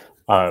ones.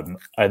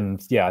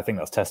 And yeah, I think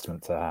that's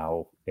testament to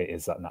how it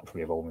is that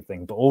naturally evolving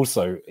thing. But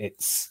also,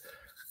 it's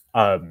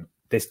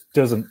this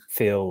doesn't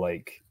feel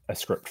like a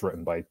script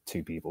written by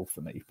 2 people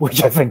for me,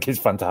 which I think is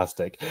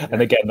fantastic.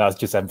 And again, that's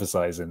just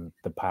emphasizing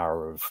the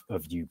power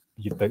of the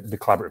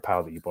collaborative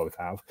power that you both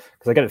have.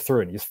 Because I get it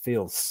through, and it just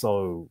feels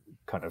so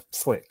kind of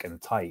slick and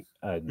tight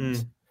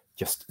and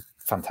just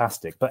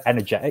fantastic, but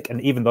energetic.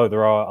 And even though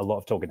there are a lot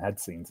of talking head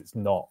scenes, it's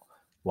not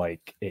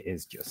like it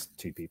is just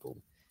 2 people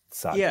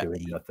sat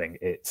doing nothing.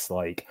 It's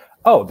like,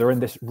 oh, they're in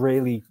this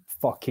really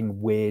fucking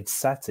weird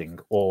setting,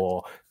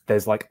 or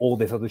there's like all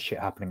this other shit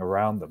happening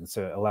around them.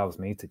 So it allows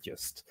me to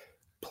just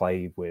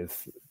play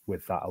with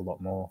that a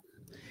lot more.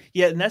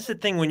 Yeah, and that's the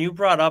thing when you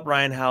brought up,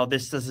 Ryan, how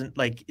this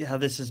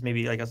is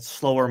maybe like a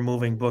slower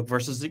moving book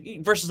versus like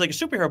a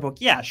superhero book.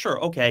 Yeah, sure,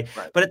 okay,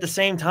 right. But at the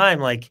same time,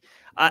 like,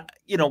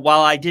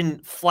 while I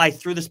didn't fly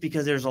through this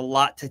because there's a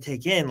lot to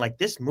take in, like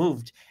this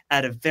moved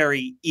at a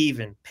very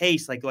even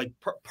pace, like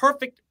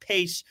perfect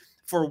pace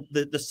for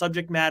the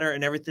subject matter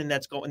and everything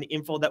that's going, the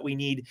info that we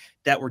need,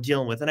 that we're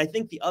dealing with. And I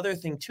think the other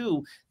thing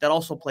too that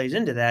also plays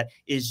into that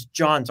is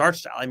John's art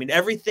style. I mean,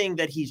 everything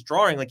that he's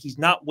drawing, like he's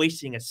not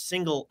wasting a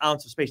single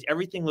ounce of space.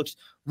 Everything looks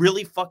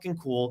really fucking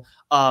cool.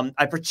 I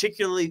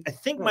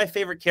think my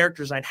favorite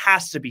character design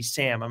has to be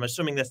Sam. I'm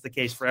assuming that's the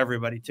case for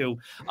everybody too.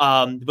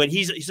 But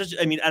he's such,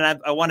 I mean, and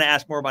I want to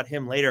ask more about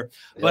him later,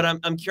 but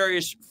I'm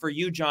curious for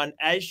you, John,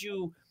 as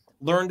you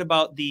learned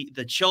about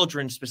the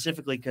children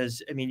specifically,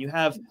 because I mean, you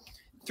have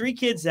 3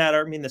 kids that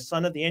are, I mean, the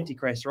son of the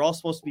Antichrist, are all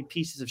supposed to be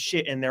pieces of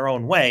shit in their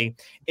own way.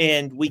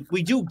 And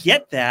we do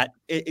get that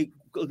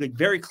like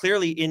very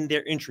clearly in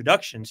their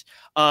introductions.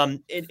 So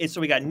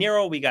we got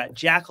Nero, we got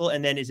Jackal,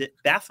 and then is it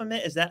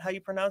Baphomet? Is that how you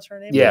pronounce her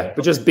name? Yeah,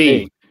 but just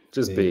B.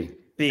 Just B.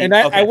 And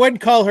I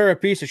wouldn't call her a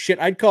piece of shit.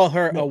 I'd call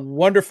her a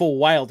wonderful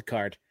wild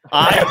card.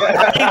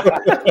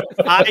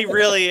 I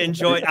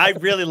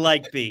really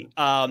like B.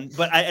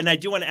 But I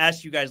do want to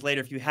ask you guys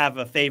later if you have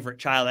a favorite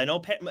child. I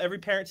know every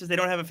parent says they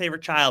don't have a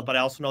favorite child, but I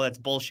also know that's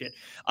bullshit.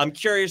 I'm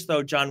curious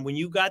though, John, when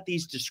you got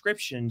these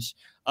descriptions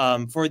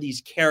for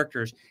these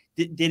characters,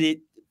 did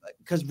it?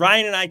 Because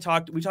Ryan and I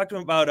talked to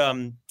him about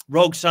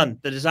Rogue Sun,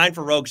 the design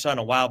for Rogue Sun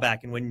a while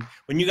back, and when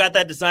you got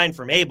that design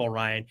from Abel,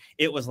 Ryan,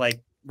 it was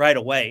like right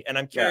away. And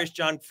I'm curious,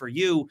 John, for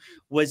you,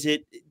 was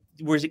it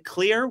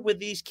clear with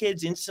these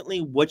kids instantly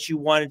what you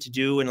wanted to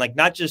do, and like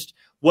not just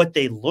what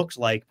they looked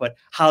like, but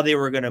how they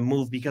were going to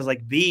move? Because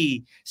like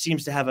B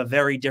seems to have a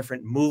very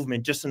different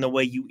movement just in the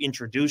way you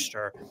introduced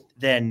her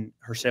than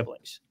her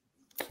siblings.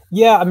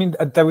 Yeah, I mean,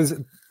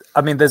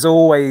 there's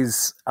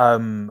always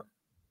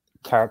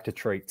character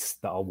traits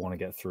that I'll want to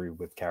get through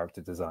with character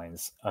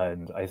designs,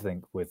 and I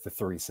think with the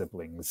 3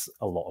 siblings,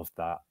 a lot of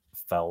that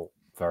felt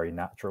very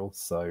natural.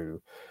 So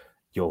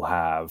you'll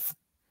have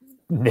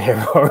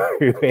Nero,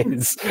 who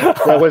is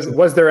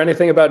was there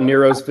anything about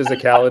Nero's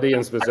physicality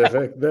in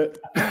specific that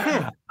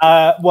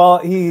well,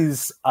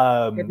 he's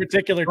in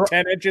particular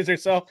 10 inches or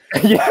so,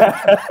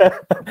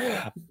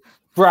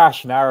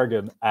 brash and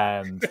arrogant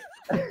and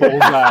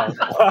balls out.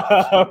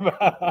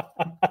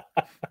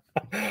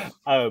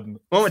 One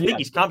would think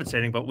he's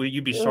compensating, but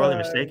you'd be sorely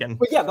mistaken.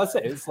 But yeah, that's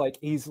it. It's like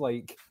he's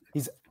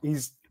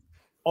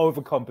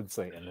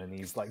overcompensating, and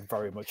he's like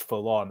very much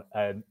full on,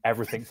 and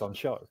everything's on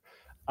show.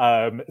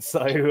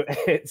 So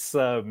it's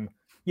so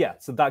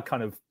that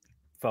kind of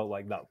felt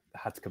like that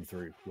had to come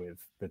through with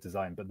the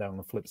design. But then on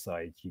the flip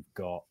side, you've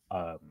got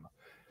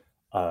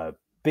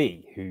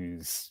B,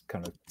 who's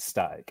kind of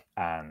static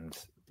and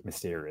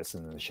mysterious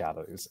and in the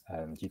shadows,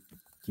 and you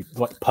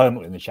like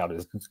permanently in the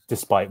shadows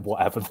despite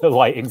whatever the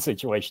lighting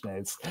situation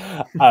is.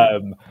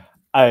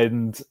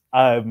 And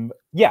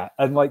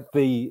like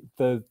the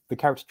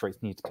character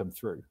traits need to come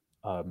through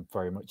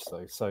very much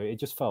so it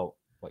just felt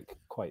like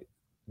quite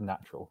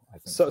natural, I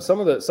think. So some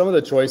of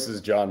the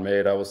choices John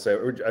made, I will say,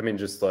 I mean,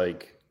 just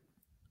like,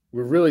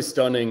 were really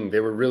stunning.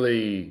 They were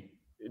really,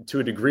 to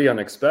a degree,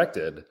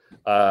 unexpected.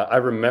 I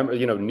remember,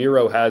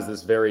 Nero has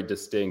this very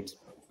distinct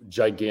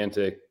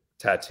gigantic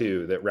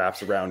tattoo that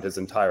wraps around his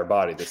entire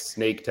body, the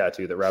snake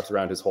tattoo that wraps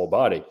around his whole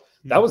body.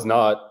 That was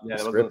not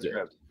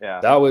scripted.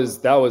 That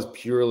was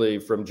purely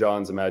from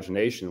John's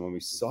imagination. When we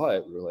saw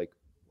it, we were like,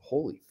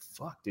 holy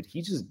fuck, did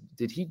he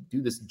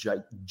do this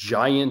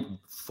giant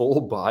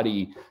full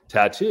body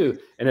tattoo?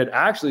 And it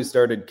actually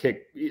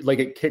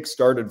it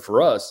kick-started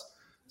for us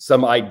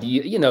some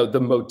idea. The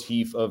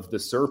motif of the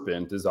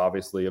serpent is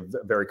obviously a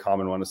very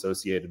common one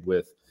associated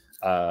with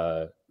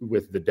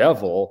the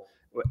devil,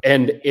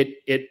 and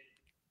it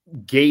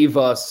gave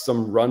us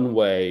some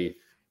runway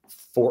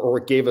or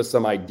it gave us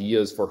some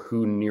ideas for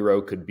who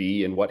Nero could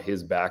be and what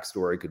his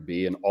backstory could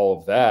be and all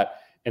of that.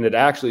 And it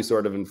actually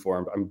sort of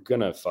informed. I'm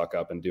gonna fuck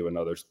up and do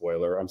another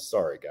spoiler. I'm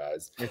sorry,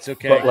 guys. It's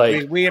okay.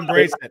 But we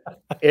embraced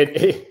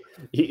it.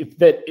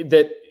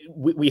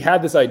 We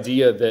had this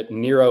idea that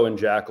Nero and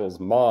Jackal's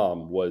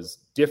mom was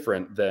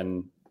different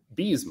than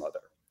Bee's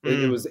mother.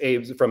 It was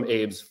from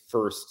Abe's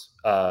first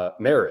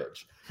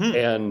marriage,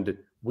 and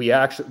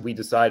we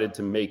decided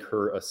to make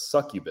her a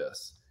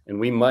succubus, and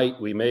we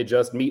may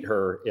just meet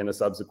her in a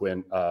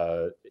subsequent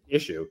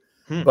issue.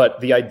 But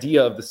the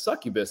idea of the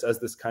succubus as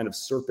this kind of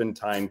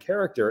serpentine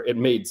character, it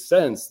made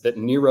sense that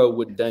Nero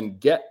would then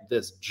get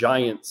this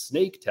giant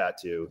snake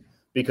tattoo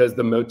because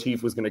the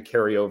motif was going to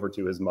carry over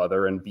to his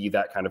mother and be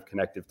that kind of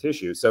connective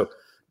tissue. So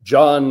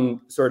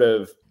John sort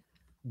of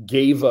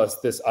gave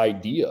us this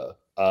idea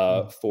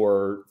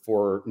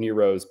for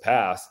Nero's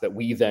past that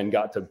we then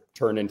got to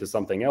turn into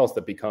something else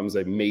that becomes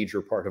a major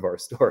part of our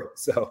story.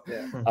 So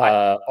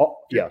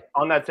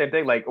on that same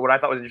thing, like what I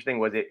thought was interesting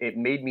was it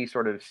made me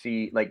sort of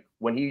see, like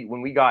when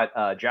we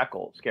got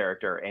Jackal's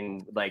character,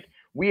 and like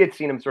we had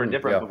seen him sort of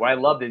different, but what I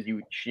loved is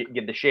you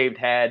get the shaved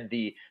head,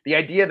 the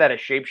idea that a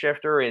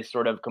shapeshifter is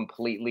sort of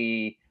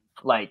completely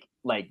like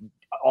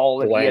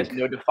all he has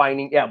no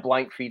defining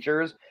blank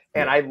features.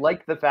 And I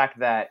liked the fact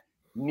that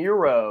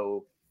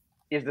Nero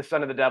is the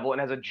son of the devil and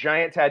has a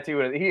giant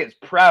tattoo, and he is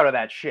proud of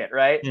that shit,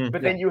 right?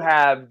 But then you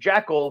have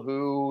Jackal,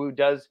 who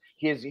does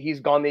he's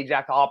gone the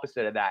exact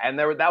opposite of that, and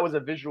that was a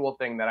visual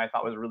thing that I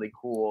thought was really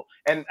cool,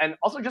 and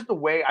also just the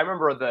way I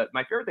remember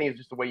my favorite thing is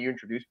just the way you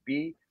introduced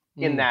B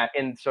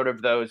in sort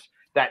of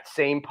that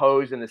same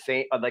pose and the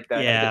same like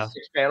the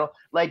sixth panel,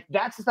 like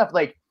that's the stuff.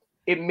 Like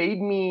it made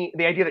me,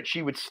 the idea that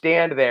she would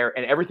stand there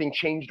and everything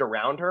changed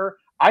around her.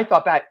 I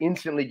thought that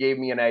instantly gave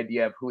me an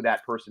idea of who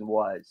that person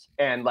was.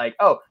 And like,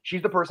 oh,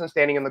 she's the person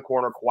standing in the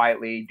corner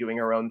quietly doing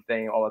her own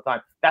thing all the time.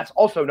 That's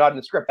also not in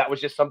the script. That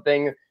was just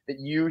something that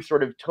you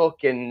sort of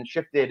took and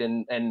shifted.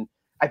 And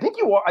I think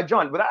you are,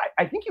 John, but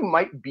I think you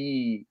might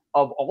be,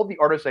 of all the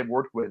artists I've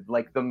worked with,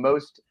 like the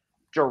most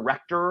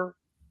director,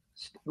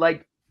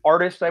 like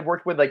artists I've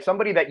worked with, like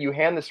somebody that you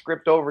hand the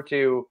script over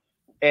to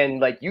and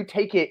like you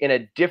take it in a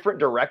different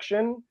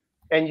direction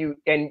and you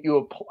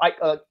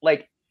apply,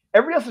 like,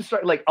 everybody else is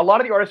like a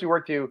lot of the artists we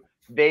work to,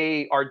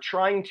 they are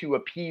trying to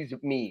appease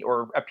me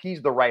or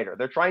appease the writer.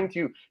 They're trying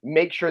to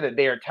make sure that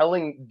they are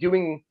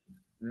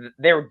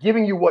they're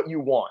giving you what you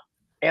want.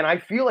 And I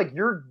feel like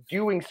you're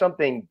doing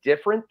something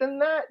different than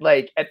that,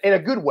 like in a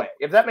good way,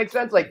 if that makes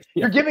sense. Like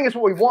you're giving us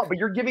what we want, but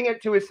you're giving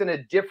it to us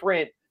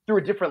through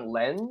a different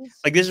lens.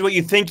 Like this is what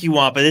you think you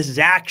want, but this is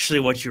actually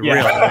what you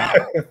really want.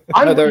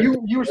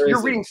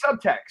 You're reading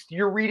subtext.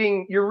 You're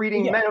reading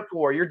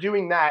metaphor. You're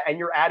doing that, and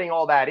you're adding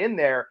all that in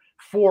there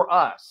for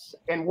us,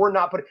 and we're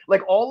not putting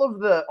like all of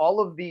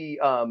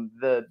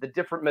the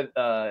different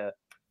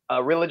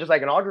religious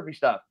iconography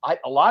stuff.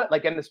 A lot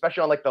like, and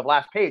especially on like the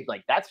last page,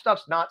 like that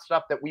stuff's not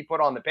stuff that we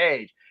put on the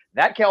page.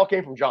 That all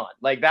came from John.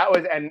 Like that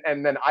was,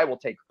 and then I will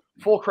take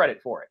full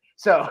credit for it.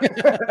 So,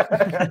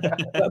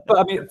 but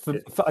I mean,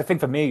 I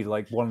think for me,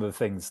 like one of the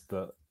things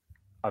that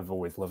I've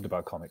always loved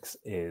about comics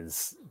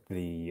is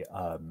the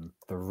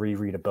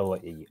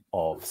rereadability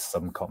of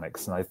some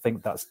comics, and I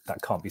think that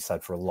can't be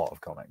said for a lot of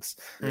comics.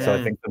 So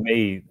I think for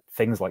me,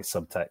 things like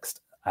subtext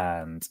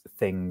and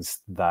things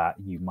that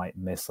you might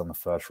miss on the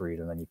first read,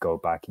 and then you go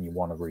back and you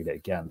want to read it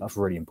again, that's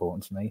really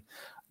important to me.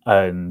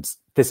 And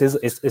this is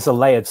it's a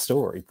layered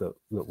story that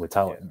we're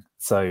telling,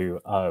 so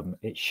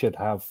it should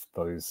have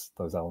those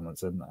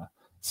elements in there.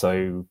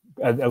 So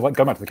like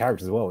going back to the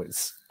characters as well,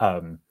 it's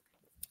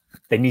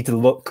they need to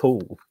look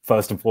cool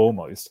first and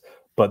foremost,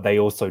 but they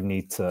also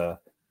need to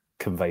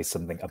convey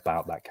something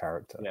about that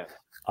character,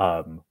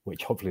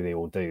 which hopefully they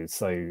all do.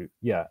 So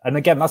yeah, and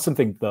again, that's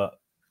something that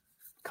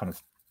kind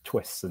of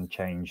twists and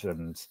change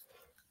and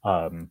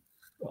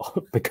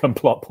become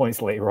plot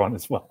points later on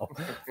as well.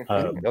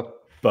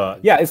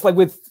 But yeah, it's like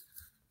with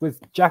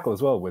Jackal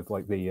as well, with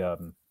like the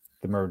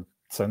mirrored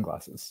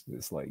sunglasses.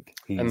 It's like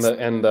and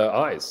the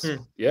eyes.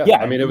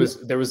 I mean,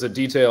 there was a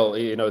detail.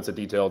 It's a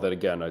detail that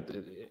again,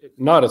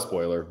 not a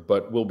spoiler,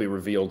 but will be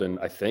revealed in,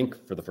 I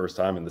think, for the first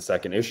time in the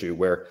second issue,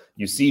 where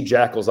you see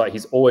Jackal's eye.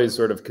 He's always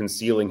sort of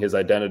concealing his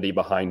identity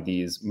behind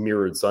these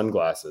mirrored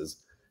sunglasses,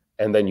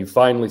 and then you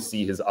finally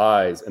see his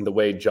eyes. And the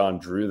way John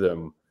drew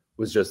them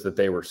was just that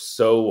they were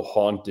so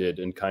haunted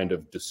and kind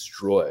of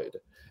destroyed,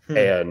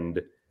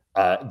 and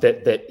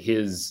that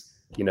his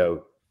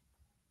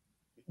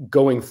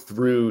going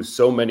through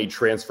so many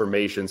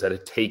transformations that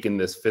had taken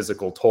this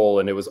physical toll,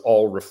 and it was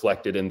all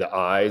reflected in the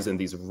eyes and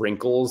these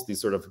wrinkles,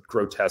 these sort of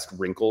grotesque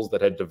wrinkles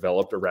that had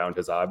developed around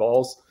his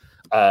eyeballs.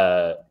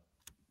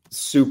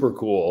 Super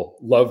cool.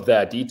 Loved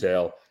that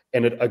detail.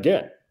 And it,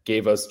 again,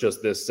 gave us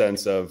just this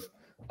sense of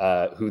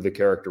who the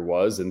character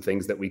was and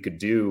things that we could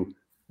do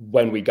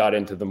when we got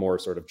into the more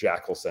sort of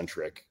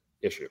Jackal-centric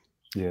issue.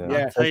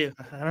 I'll tell you,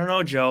 I don't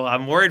know, Joe.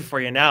 I'm worried for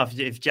you now.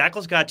 If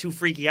Jackal's got 2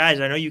 freaky eyes,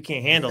 I know you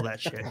can't handle that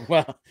shit.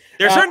 Well,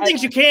 there's certain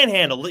things you can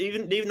handle,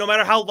 even no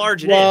matter how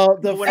large it is.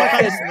 When it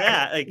comes to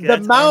that, like,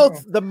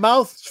 the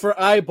mouth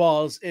for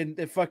eyeballs in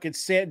the fucking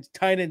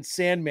Tynan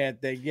Sandman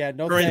thing. Yeah,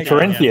 no,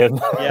 Corinthian.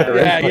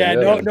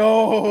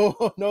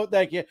 No,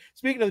 thank you.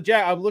 Speaking of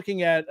Jack, I'm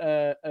looking at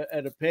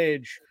a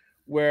page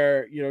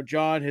where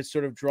John has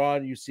sort of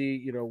drawn. You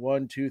see,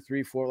 1, 2,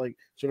 3, 4, like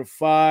sort of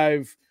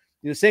 5.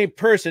 The same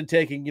person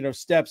taking,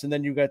 steps, and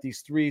then you got these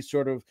 3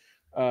 sort of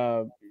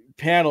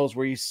panels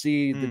where you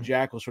see the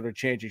Jackal sort of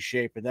changing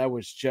shape, and that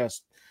was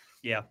just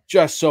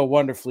so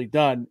wonderfully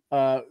done.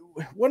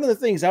 One of the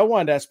things I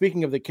wanted to ask,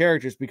 speaking of the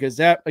characters, because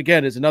that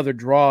again is another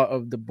draw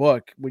of the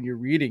book when you're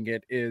reading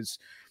it, is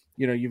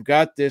you've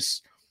got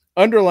this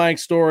underlying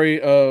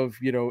story of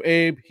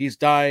Abe, he's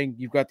dying,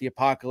 you've got the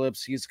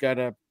apocalypse, he's got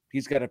to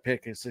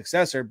pick a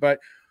successor, but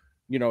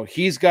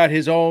he's got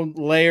his own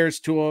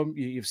layers to him.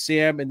 You've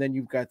Sam, and then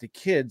you've got the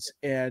kids,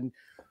 and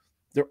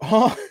they're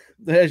all,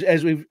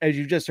 as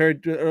you just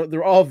heard,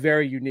 they're all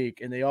very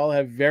unique, and they all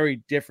have very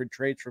different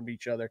traits from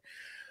each other.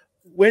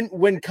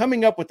 When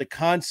coming up with the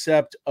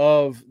concept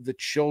of the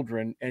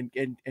children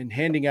and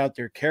handing out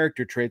their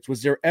character traits,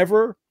 was there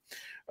ever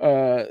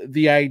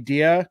the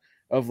idea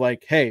of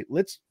like, hey,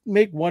 let's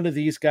make one of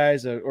these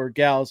guys or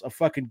gals a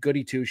fucking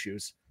goody two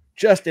shoes,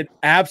 just an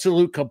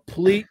absolute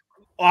complete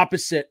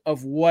opposite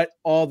of what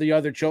all the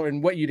other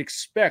children, what you'd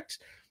expect,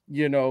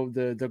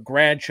 the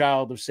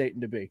grandchild of Satan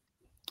to be?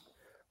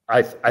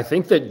 I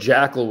think that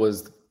Jackal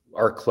was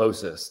our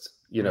closest,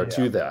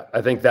 to that.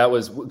 I think that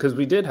was because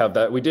we did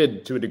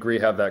to a degree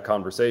have that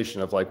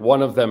conversation of like,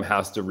 one of them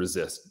has to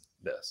resist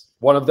this.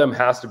 One of them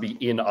has to be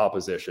in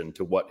opposition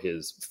to what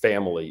his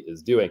family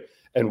is doing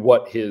and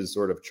what his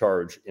sort of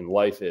charge in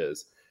life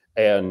is.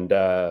 And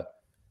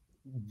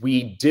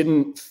we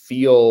didn't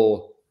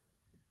feel,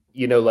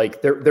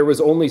 like there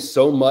was only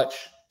so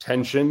much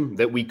tension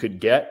that we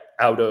could get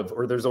out of,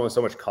 or there's only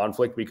so much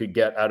conflict we could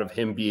get out of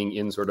him being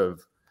in sort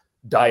of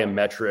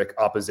diametric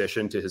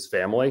opposition to his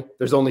family.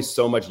 There's only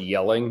so much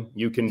yelling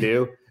you can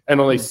do, and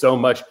only so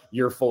much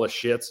 "you're full of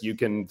shits" you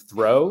can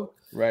throw.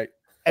 Right.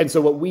 And so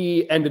what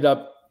we ended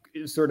up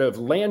sort of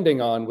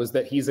landing on was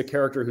that he's a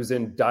character who's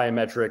in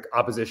diametric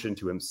opposition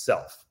to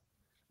himself.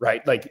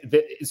 Right.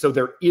 So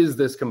there is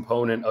this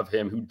component of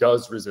him who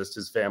does resist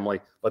his family,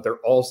 but there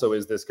also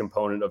is this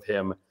component of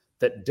him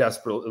that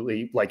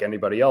desperately, like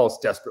anybody else,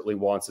 desperately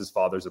wants his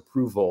father's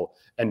approval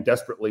and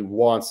desperately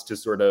wants to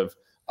sort of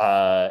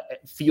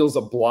feels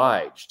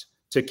obliged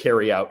to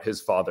carry out his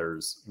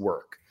father's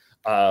work.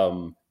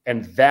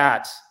 And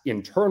that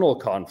internal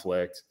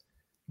conflict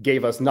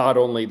gave us not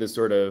only the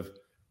sort of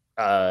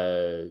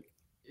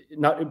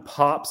not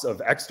pops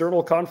of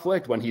external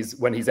conflict when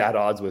he's at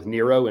odds with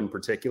Nero in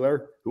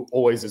particular, who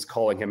always is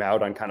calling him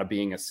out on kind of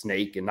being a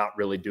snake and not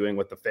really doing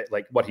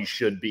what he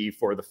should be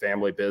for the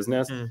family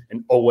business,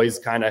 and always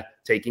kind of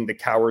taking the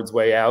coward's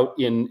way out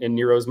in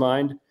Nero's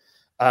mind,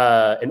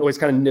 and always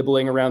kind of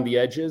nibbling around the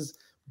edges.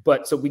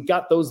 But so we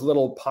got those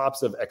little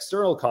pops of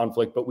external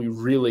conflict, but we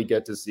really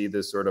get to see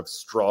this sort of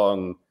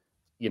strong,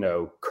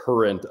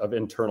 current of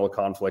internal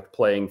conflict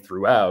playing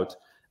throughout.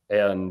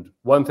 And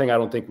one thing I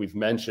don't think we've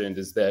mentioned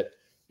is that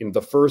in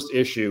the first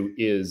issue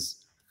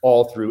is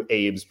all through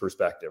Abe's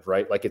perspective,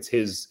 right? Like it's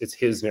his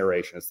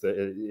narration.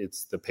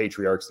 It's the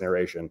patriarch's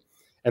narration.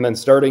 And then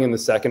starting in the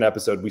second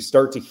episode, we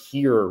start to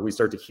hear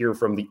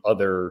from the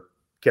other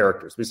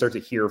characters. We start to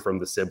hear from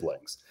the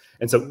siblings.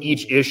 And so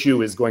each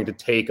issue is going to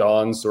take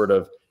on sort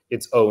of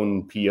its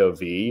own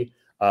POV.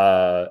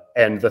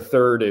 And the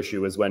third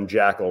issue is when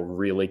Jackal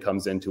really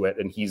comes into it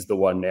and he's the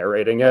one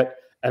narrating it.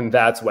 And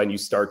that's when you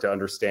start to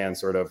understand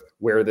sort of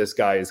where this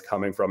guy is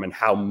coming from and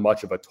how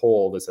much of a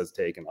toll this has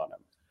taken on him.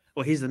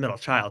 Well, he's the middle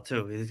child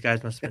too. These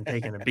guys must have been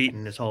taking a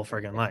beating his whole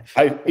friggin' life.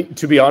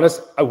 To be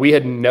honest, we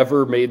had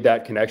never made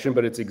that connection,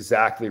 but it's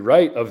exactly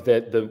right. Of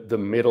that, the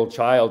middle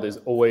child is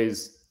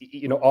always,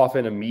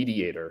 often a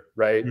mediator,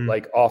 right?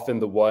 Like often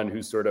the one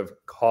who's sort of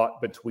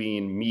caught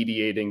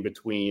mediating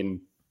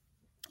between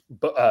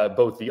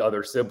both the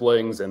other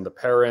siblings and the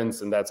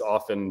parents, and that's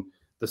often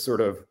the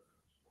sort of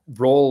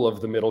role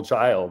of the middle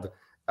child.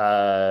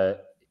 And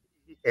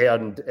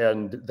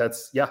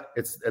that's,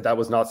 that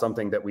was not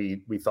something that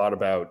we thought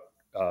about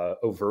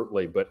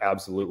overtly, but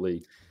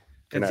absolutely.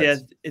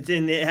 It's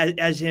in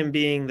as him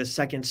being the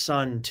second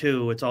son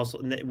too. It's also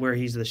where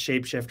he's the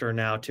shapeshifter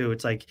now too.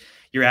 It's like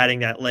you're adding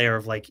that layer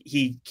of like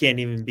he can't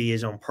even be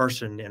his own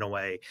person in a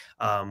way,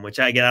 which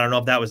I don't know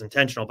if that was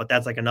intentional, but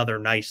that's like another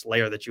nice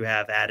layer that you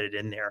have added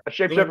in there. A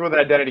shapeshifter with an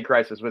identity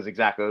crisis was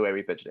exactly the way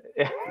we pitched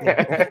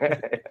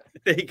it.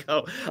 There you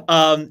go.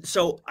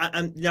 So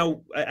I'm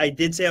now. I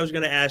did say I was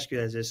going to ask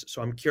you this,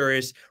 so I'm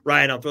curious,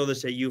 Ryan. I'll throw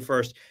this at you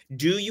first.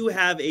 Do you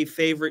have a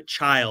favorite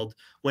child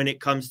when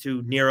it comes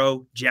to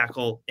Nero,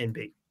 Jackal, and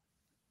B?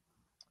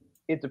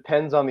 It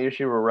depends on the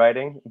issue we're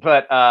writing,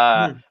 but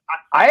I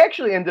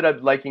actually ended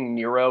up liking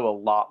Nero a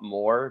lot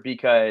more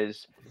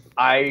because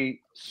I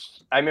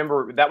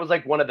remember that was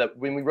like one of the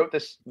when we wrote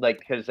this, like,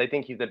 because I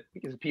think he's the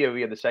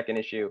POV of the second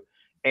issue,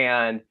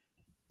 and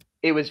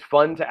it was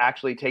fun to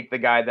actually take the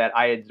guy that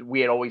we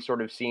had always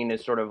sort of seen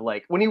as sort of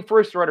like when you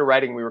first started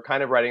writing, we were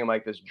kind of writing him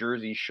like this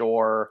Jersey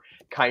Shore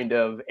kind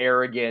of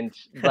arrogant,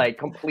 like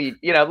complete,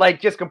 like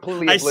just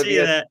completely I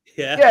oblivious. see that.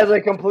 Yeah,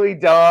 like completely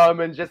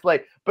dumb and just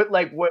like, but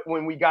like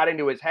when we got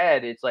into his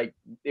head, it's like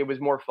it was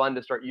more fun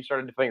to start. You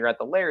started to figure out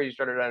the layers. You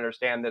started to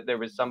understand that there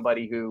was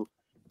somebody who,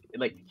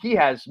 like, he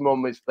has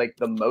moments like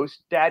the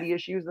most daddy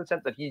issues in the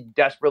sense that he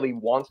desperately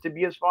wants to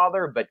be his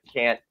father, but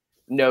can't.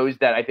 Knows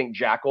that I think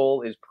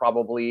Jackal is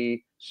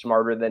probably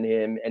smarter than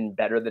him and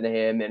better than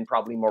him and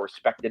probably more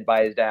respected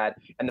by his dad.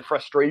 And the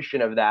frustration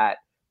of that,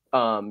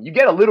 you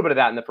get a little bit of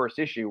that in the first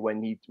issue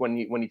when he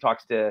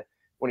talks to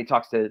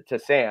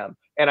Sam.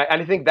 And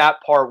I think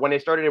that part when you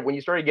started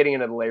getting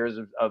into the layers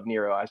of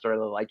Nero, I started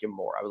to like him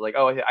more. I was like,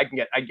 oh, he's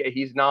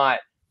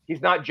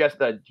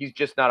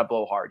just not a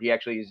blowhard. He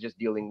actually is just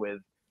dealing with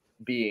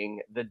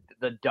being the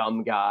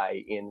dumb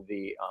guy in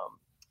the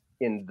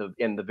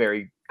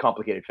very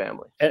complicated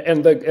family.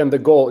 And the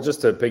goal,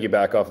 just to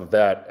piggyback off of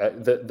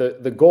that,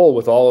 the goal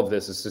with all of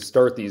this is to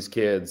start these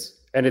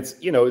kids, and it's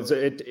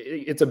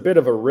a bit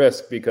of a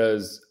risk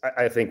because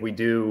I think we've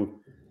been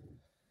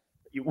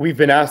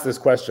asked this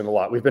question a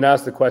lot. We've been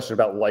asked the question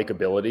about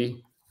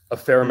likability a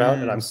fair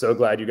amount, and I'm so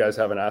glad you guys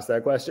haven't asked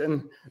that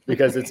question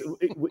because it's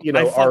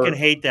I fucking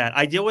hate that.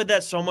 I deal with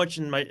that so much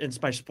in my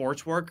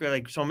sports work,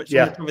 like so much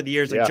over the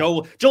years. Like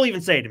Joe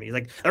even say to me,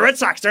 like, the Red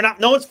Sox,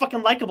 no one's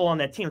fucking likable on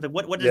that team. Like,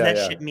 what does that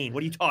shit mean?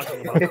 What are you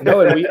talking about?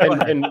 No,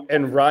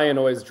 and Ryan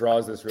always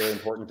draws this really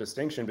important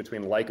distinction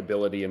between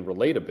likability and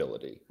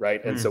relatability,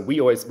 right? And so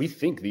we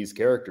think these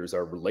characters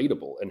are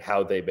relatable in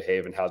how they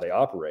behave and how they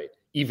operate,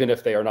 even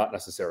if they are not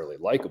necessarily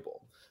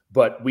likable.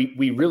 But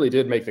we really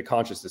did make the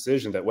conscious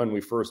decision that when we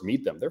first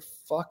meet them, they're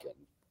fucking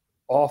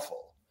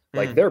awful.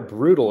 Like they're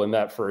brutal in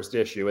that first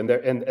issue, and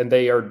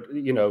they are,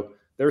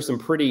 there's some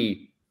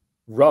pretty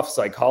rough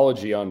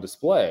psychology on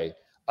display.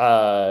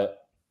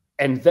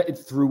 And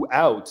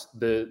throughout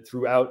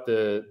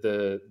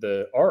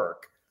the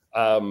arc,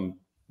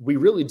 we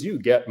really do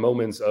get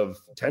moments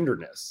of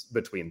tenderness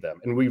between them,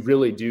 and we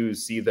really do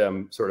see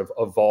them sort of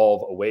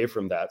evolve away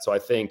from that. So I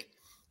think,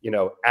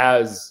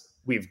 as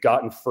we've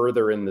gotten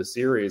further in the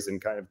series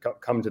and kind of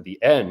come to the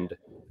end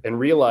and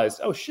realized,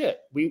 oh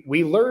shit,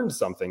 we learned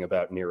something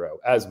about Nero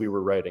as we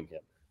were writing him.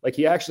 Like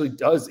he actually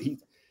does,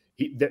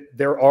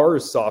 there are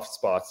soft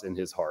spots in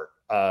his heart.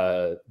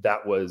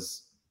 That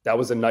was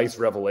a nice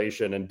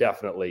revelation and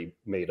definitely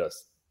made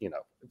us,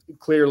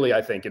 clearly,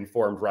 I think,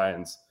 informed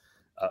Ryan's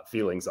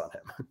feelings on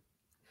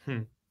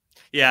him.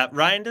 Yeah,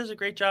 Ryan does a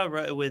great job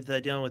with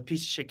dealing with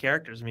piece of shit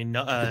characters. I mean,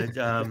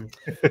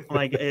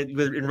 like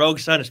in Rogue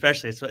Sun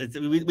especially.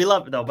 We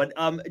love it though. But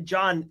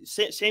John,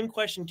 same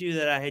question to you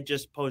that I had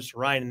just posed to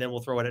Ryan, and then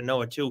we'll throw it at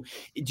Noah too.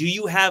 Do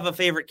you have a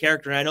favorite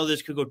character? And I know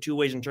this could go two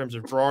ways in terms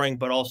of drawing,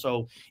 but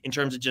also in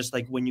terms of just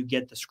like when you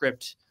get the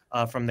script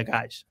from the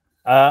guys.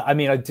 I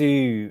mean, I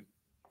do.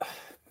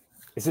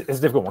 It's a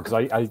difficult one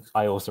because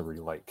I also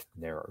really like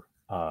Nero.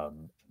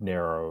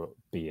 Nero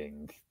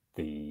being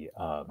the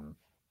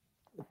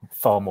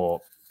far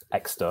more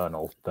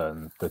external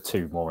than the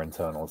two more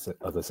internal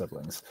other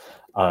siblings,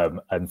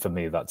 and for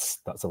me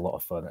that's a lot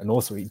of fun. And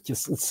also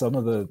just some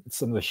of the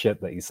shit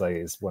that he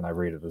says when I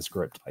read the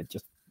script,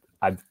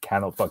 I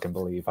cannot fucking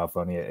believe how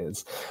funny it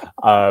is.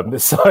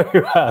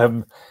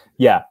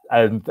 Yeah,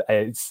 and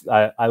it's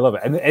I love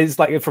it, and it's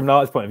like from an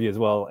artist's point of view as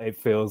well. It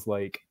feels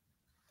like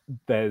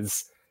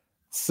there's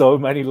so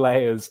many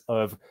layers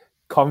of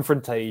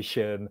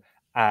confrontation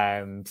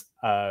and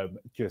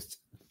just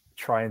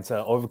trying to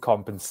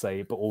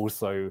overcompensate, but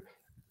also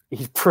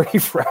he's pretty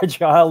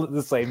fragile at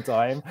the same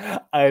time,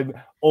 and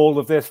all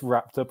of this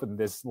wrapped up in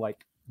this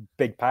like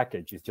big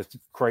package is just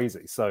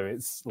crazy. So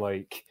it's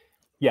like,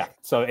 yeah,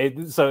 so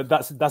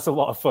that's a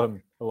lot of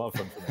fun for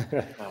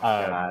me.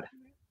 God.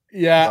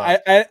 Yeah,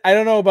 I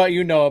don't know about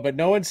you, Noah, but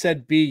no one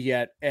said B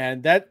yet,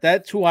 and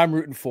that's who I'm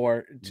rooting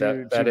for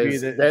to be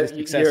the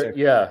successor.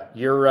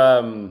 You're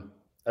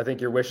I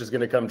think your wish is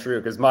going to come true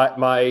because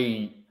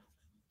my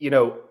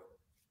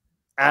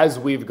as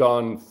we've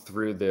gone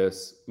through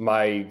this,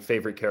 my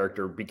favorite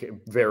character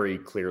very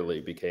clearly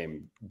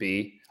became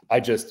B.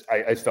 I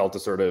felt a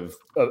sort of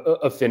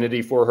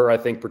affinity for her. I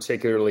think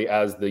particularly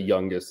as the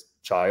youngest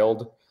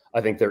child,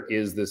 I think there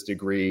is this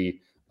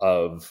degree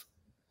of,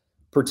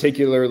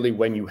 particularly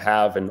when you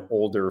have an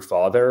older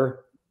father,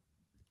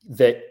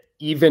 that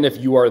even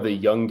if you are the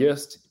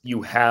youngest,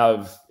 you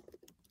have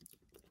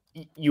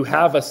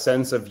a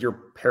sense of your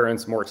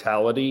parents'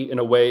 mortality in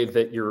a way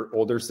that your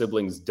older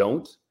siblings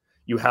don't.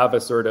 You have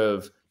a sort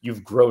of,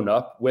 you've grown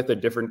up with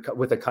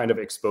a kind of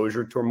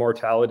exposure to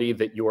mortality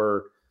that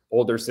your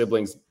older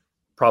siblings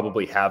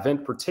probably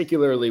haven't,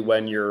 particularly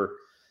when you're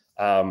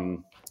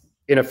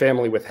in a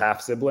family with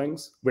half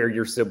siblings, where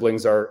your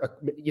siblings are,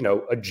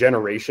 a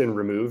generation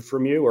removed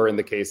from you, or in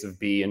the case of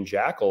Bee and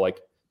Jackal, like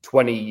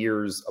 20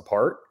 years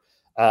apart.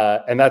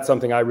 And that's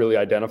something I really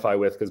identify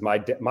with, because my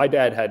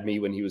dad had me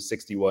when he was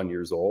 61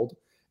 years old,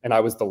 and I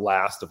was the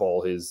last of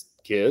all his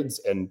kids.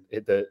 And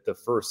the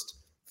first,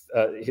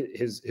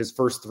 his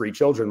first three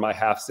children, my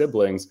half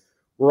siblings,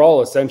 were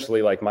all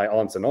essentially like my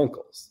aunts and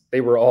uncles.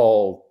 They were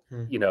all,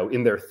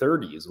 in their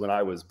 30s when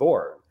I was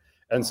born.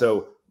 And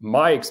so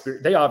my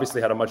experience, they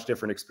obviously had a much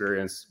different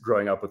experience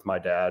growing up with my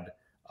dad,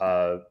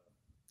 for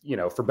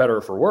better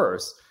or for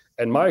worse.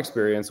 And my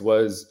experience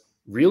was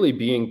really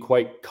being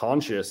quite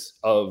conscious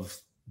of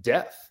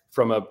death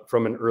from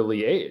an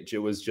early age. It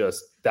was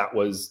just, that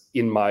was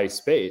in my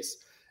space.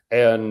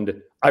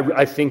 And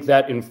I think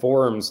that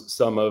informs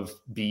some of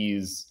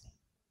Bee's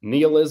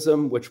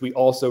nihilism, which we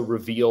also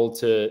reveal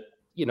to,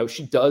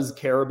 she does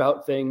care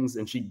about things,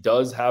 and she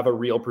does have a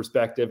real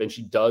perspective, and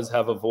she does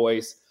have a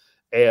voice.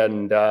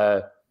 And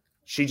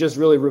she just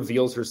really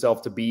reveals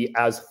herself to be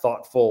as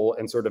thoughtful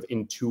and sort of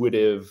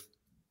intuitive,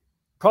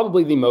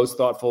 probably the most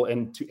thoughtful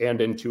and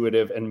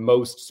intuitive and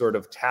most sort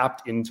of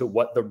tapped into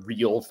what the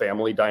real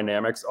family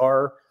dynamics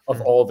are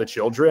of all the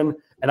children.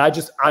 And I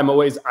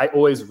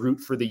always root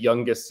for the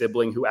youngest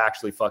sibling who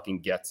actually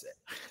fucking gets it,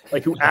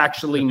 like who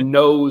actually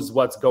knows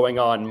what's going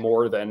on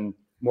more than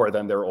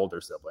their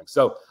older sibling.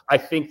 So I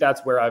think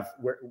that's where I've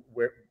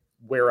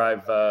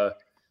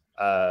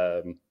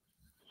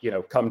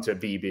come to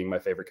being my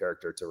favorite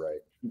character to write.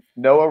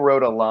 Noah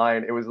wrote a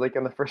line. It was like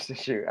in the first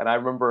issue, and I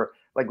remember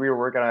like we were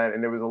working on it,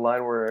 and there was a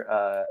line where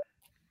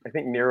I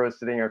think Nero's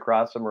sitting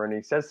across from her, and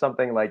he says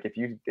something like, "If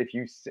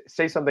you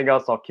say something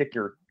else, I'll kick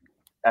your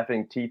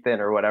effing teeth in,"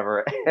 or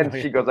whatever. And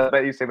she goes, "I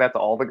bet you say that to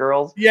all the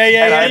girls." Yeah.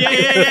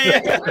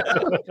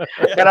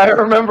 And I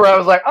remember I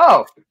was like,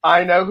 "Oh,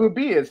 I know who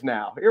B is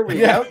now. Here we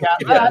go. Got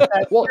that.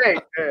 That's great."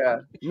 Yeah.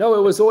 No,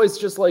 it was always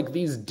just like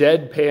these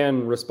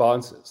deadpan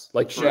responses.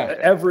 Like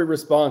every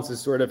response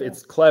is sort of,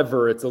 it's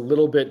clever, it's a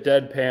little bit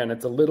deadpan,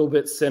 it's a little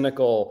bit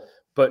cynical,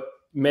 but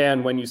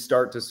man, when you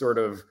start to sort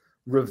of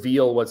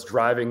reveal what's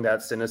driving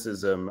that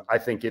cynicism, I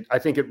think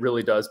it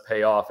really does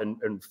pay off.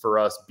 And for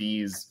us,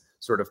 Bee's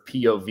sort of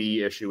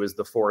POV issue is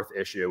the fourth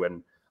issue,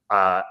 and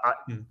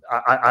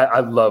I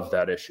love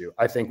that issue.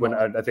 I think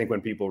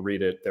when people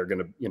read it, they're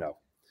gonna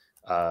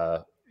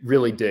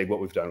really dig what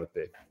we've done with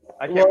Bee.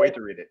 I can't wait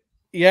to read it.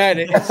 Yeah,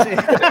 the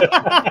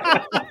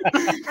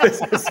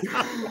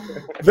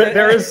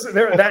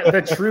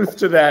truth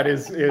to that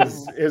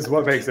is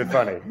what makes it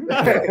funny.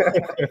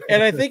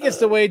 And I think it's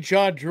the way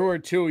John drew her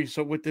too.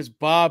 So with this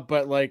bob,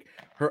 but like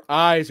her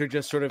eyes are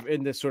just sort of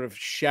in this sort of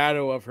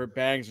shadow of her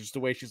bangs, just the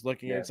way she's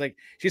looking at it. It's like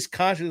she's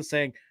constantly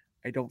saying,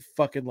 "I don't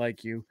fucking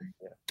like you.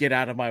 Get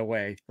out of my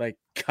way." Like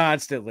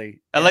constantly.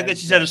 I like that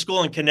she said a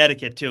school in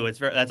Connecticut too.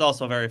 That's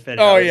also very fitting.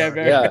 Oh yeah,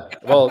 very. Yeah.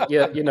 Well,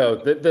 yeah,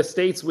 the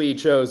states we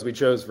chose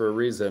for a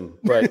reason.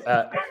 But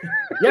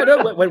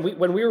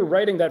when we were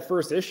writing that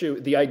first issue,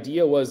 the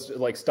idea was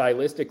like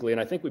stylistically,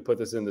 and I think we put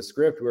this in the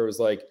script where it was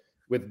like,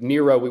 with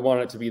Nero, we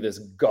wanted it to be this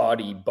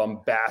gaudy,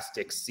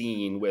 bombastic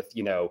scene with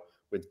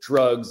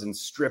drugs and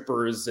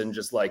strippers and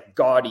just like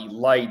gaudy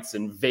lights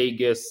and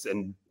Vegas,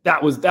 and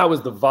that was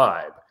the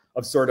vibe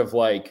of sort of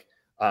like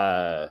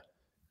like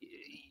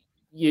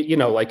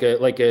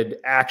an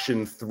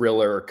action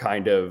thriller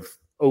kind of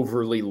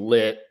overly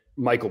lit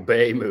Michael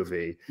Bay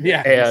movie.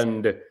 Yeah.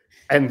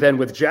 And then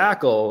with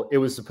Jackal, it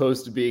was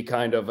supposed to be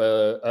kind of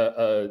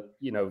a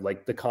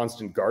like the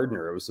Constant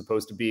Gardner. It was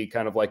supposed to be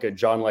kind of like a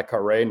John le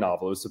Carré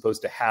novel. It was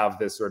supposed to have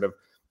this sort of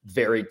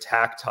very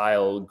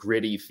tactile,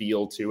 gritty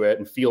feel to it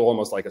and feel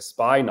almost like a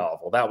spy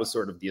novel. That was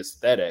sort of the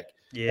aesthetic.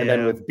 Yeah. And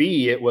then with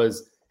Bee, it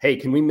was, hey,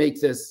 can we make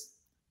this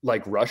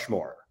like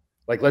Rushmore?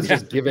 Like, let's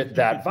just give it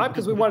that vibe,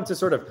 because we wanted to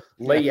sort of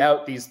lay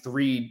out these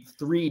three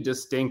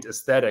distinct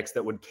aesthetics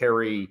that would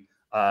carry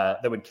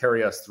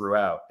us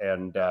throughout.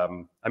 And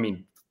I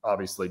mean,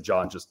 obviously,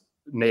 John just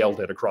nailed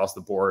it across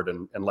the board,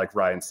 and like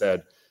Ryan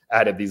said,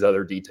 added these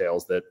other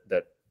details that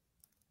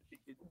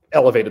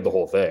elevated the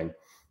whole thing.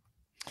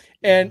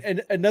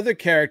 And another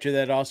character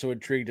that also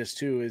intrigued us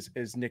too is,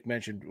 as Nick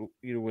mentioned,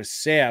 was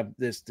Sam.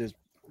 This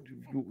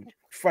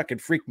fucking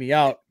freaked me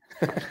out.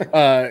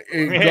 Goat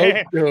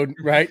dude,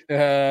 right?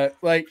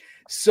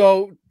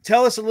 So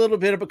tell us a little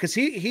bit about, because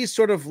he's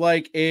sort of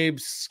like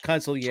Abe's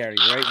consigliere,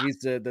 right? He's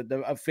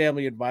the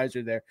family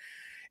advisor there.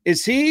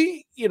 Is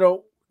he?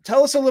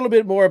 Tell us a little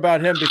bit more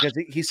about him, because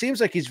he seems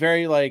like he's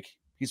very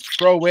he's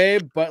pro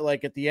Abe, but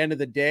like at the end of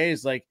the day,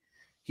 is like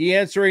he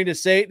answering to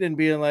Satan and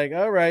being like,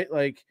 all right,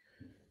 like.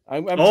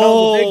 I'm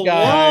telling the big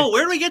guy. Whoa,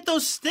 where do we get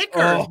those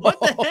stickers? What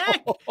the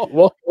heck?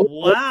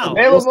 Wow.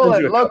 Available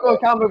at local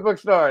comic book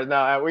stores.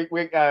 No,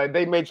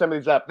 they made some of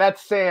these up.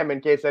 That's Sam,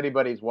 in case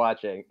anybody's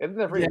watching. Isn't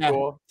that pretty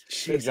cool?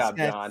 Good job,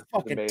 John.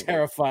 Fucking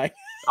terrifying.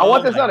 I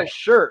want this on a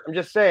shirt. I'm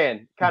just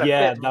saying, kind of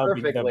fits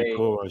that'd perfectly. be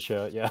cool, a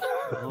shirt, yeah.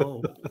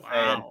 Oh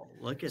wow!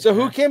 Look at So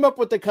that. who came up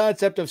with the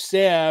concept of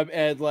Sam,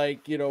 and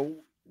like, you know,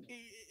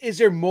 is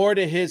there more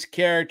to his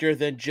character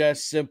than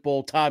just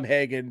simple Tom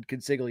Hagen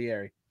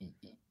consigliere?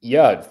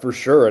 Yeah, for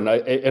sure. And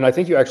I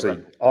think you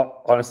actually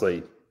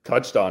honestly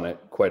touched on it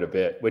quite a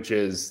bit, which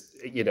is,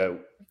 you know,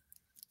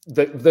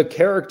 the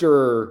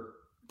character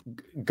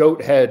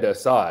goat head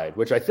aside,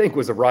 which I think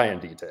was a Ryan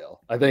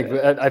detail. I think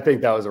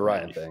that was a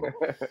Ryan thing.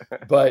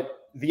 But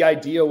the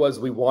idea was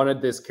we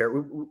wanted this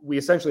character. We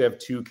essentially have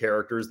two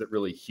characters that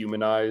really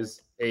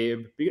humanize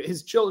Abe.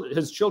 His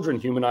children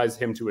humanize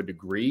him to a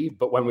degree,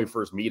 but when we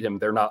first meet him,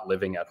 they're not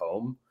living at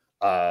home.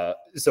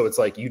 So it's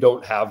like you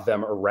don't have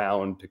them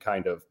around to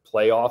kind of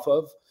play off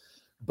of.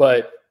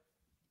 But,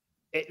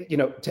 you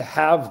know, to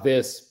have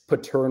this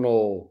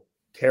paternal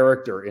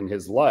character in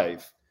his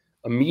life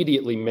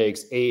immediately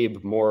makes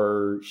Abe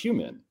more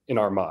human in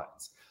our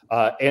minds,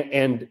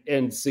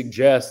 and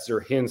suggests or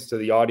hints to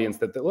the audience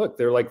that look,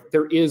 they're like,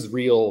 there is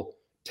real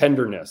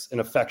tenderness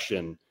and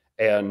affection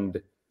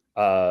and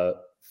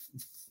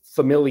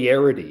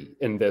familiarity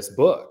in this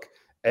book.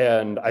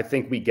 And I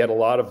think we get a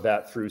lot of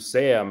that through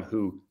Sam,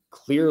 who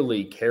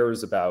clearly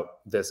cares about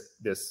this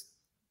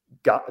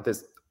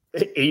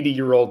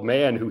 80-year-old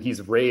man who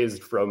he's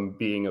raised from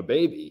being a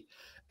baby.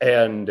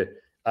 And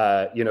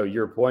you know,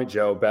 your point,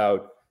 Joe,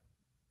 about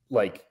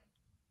like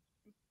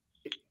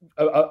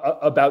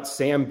about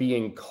Sam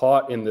being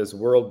caught in this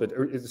world, but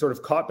sort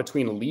of caught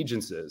between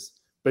allegiances,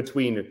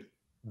 between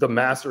the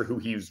master who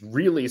he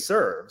really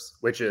serves,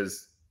 which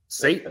is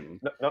Satan.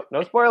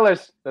 No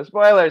spoilers. No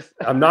spoilers.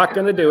 I'm not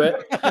going to do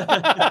it.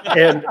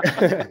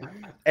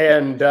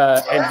 and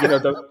you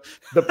know,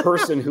 the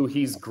person who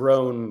he's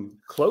grown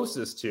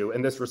closest to,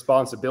 and this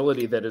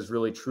responsibility that is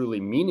really truly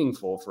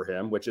meaningful for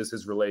him, which is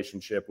his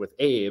relationship with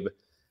Abe.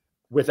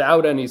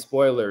 Without any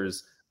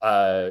spoilers,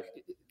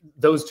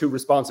 those two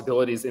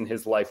responsibilities in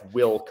his life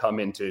will come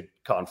into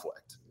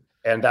conflict,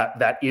 and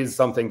that is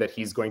something that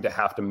he's going to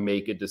have to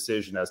make a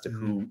decision as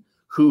to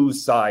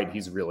whose side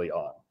he's really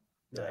on.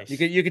 Nice.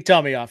 You can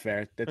tell me off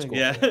air. That's cool.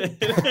 Yeah.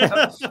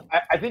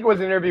 I think it was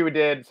an interview we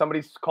did.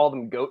 Somebody called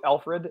him Goat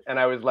Alfred, and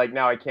I was like,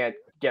 now I can't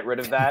get rid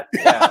of that.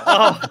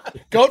 Yeah.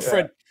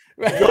 Goatfred.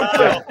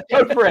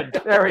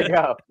 Goatfred. There we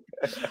go.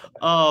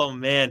 Oh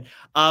man.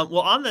 Well,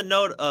 on the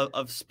note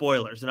of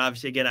spoilers, and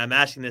obviously again, I'm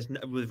asking this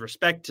with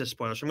respect to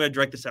spoilers, so I'm going to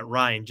direct this at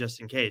Ryan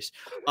just in case.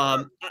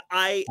 The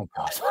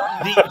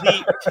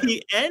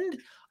end.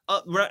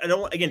 I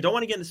don't want to get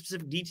into the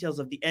specific details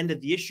of the end of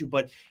the issue,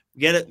 but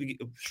get a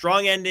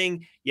strong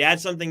ending. You add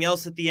something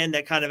else at the end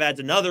that kind of adds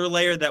another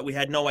layer that we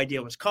had no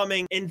idea was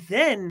coming, and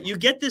then you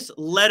get this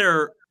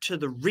letter to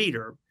the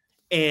reader,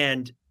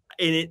 and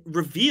it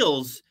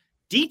reveals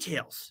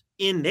details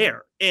in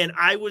there. And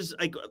I was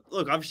like,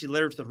 look, obviously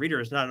letter to the reader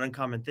is not an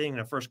uncommon thing in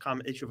a first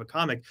issue of a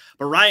comic,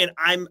 but Ryan,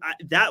 I'm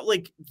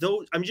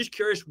just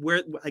curious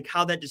where, like,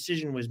 how that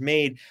decision was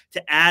made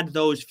to add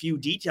those few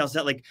details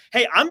that, like,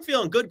 hey, I'm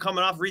feeling good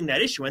coming off reading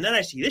that issue, and then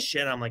I see this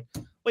shit and I'm like,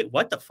 wait,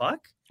 what the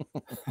fuck?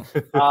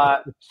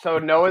 So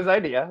Noah's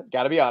idea,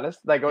 gotta be honest,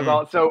 that goes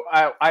all. So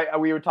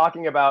we were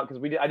talking about,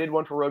 because I did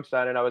one for Rogue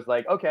Sun, and I was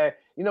like, okay,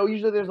 you know,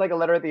 usually there's like a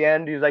letter at the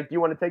end. He's like, do you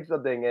want to take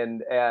something?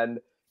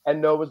 And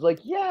Noah was like,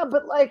 yeah,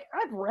 but like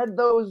I've read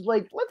those.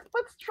 Like,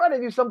 let's try to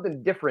do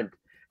something different.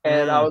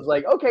 And I was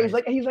like, okay.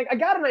 He's like, I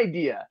got an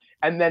idea.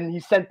 And then he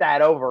sent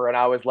that over, and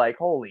I was like,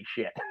 holy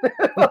shit.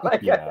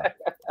 Yeah.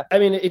 I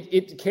mean,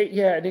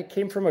 it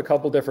came from a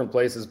couple different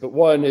places, but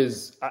one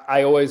is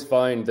I always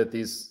find that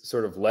these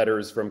sort of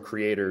letters from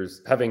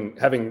creators,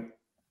 having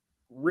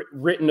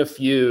written a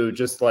few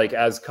just like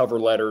as cover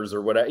letters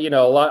or whatever, you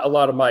know, a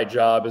lot of my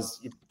job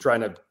is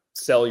trying to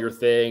sell your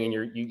thing,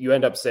 and you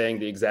end up saying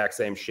the exact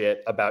same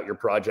shit about your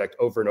project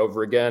over and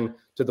over again,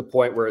 to the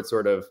point where it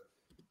sort of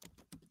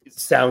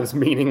sounds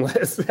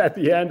meaningless at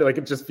the end. Like,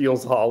 it just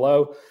feels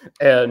hollow.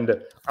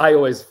 And I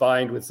always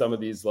find with some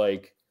of these,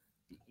 like,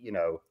 you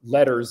know,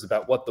 letters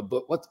about what's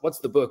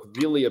the book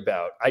really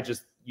about,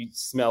 you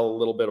smell a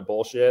little bit of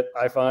bullshit,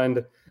 I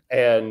find.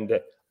 And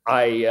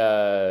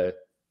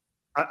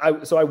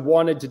so I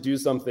wanted to do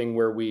something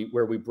where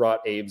we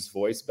brought Abe's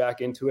voice back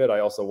into it. I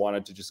also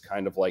wanted to just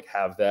kind of like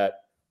have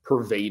that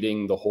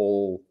pervading the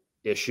whole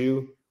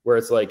issue, where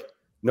it's like,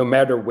 no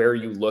matter where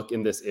you look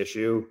in this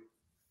issue,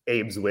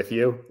 Abe's with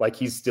you, like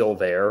he's still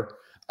there.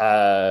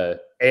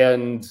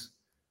 And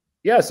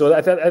yeah, so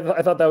I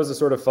thought that was a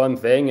sort of fun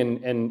thing.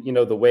 And you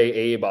know, the way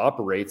Abe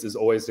operates is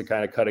always to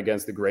kind of cut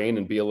against the grain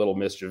and be a little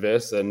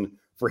mischievous. And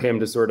for him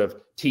to sort of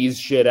tease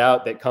shit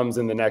out that comes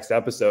in the next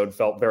episode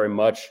felt very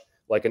much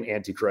like an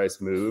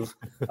Antichrist move,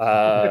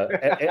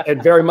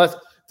 and very much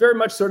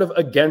sort of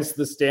against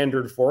the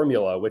standard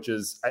formula, which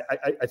is,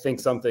 I think,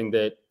 something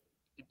that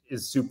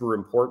is super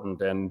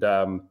important. And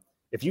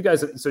if you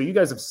guys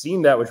have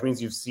seen that, which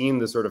means you've seen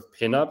the sort of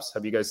pinups.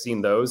 Have you guys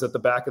seen those at the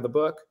back of the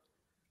book?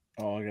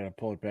 Oh, I gotta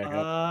pull it back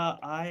up.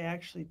 I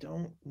actually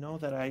don't know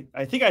that.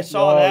 I think I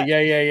saw that.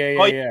 Yeah.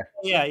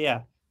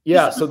 Yeah.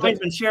 Yeah, so Ryan's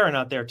been sharing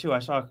out there too. I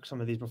saw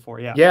some of these before.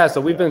 Yeah. Yeah,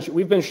 so we've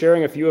been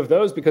sharing a few of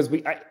those because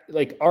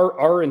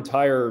our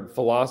entire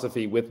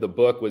philosophy with the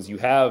book was you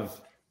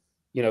have,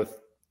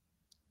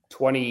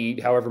 20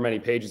 however many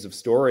pages of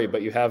story,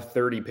 but you have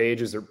 30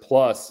 pages or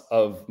plus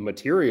of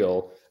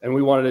material, and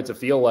we wanted it to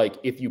feel like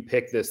if you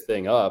pick this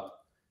thing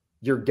up,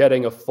 you're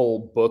getting a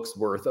full book's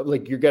worth of,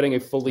 like, you're getting a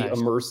fully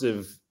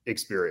immersive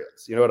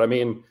experience. You know what I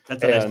mean?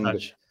 That's a nice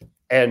touch.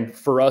 And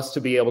for us to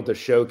be able to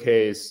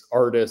showcase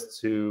artists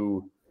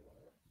who,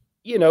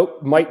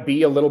 might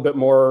be a little bit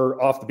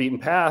more off the beaten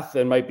path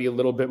and might be a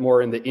little bit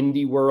more in the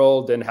indie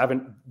world and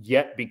haven't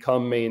yet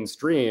become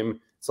mainstream.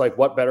 It's like,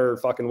 what better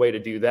fucking way to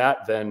do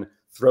that than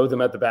throw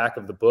them at the back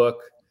of the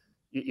book,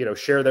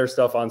 share their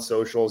stuff on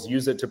socials,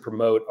 use it to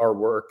promote our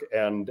work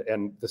and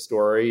the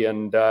story,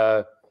 and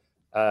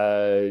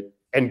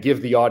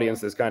give the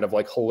audience this kind of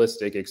like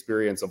holistic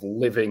experience of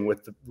living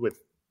with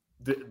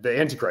the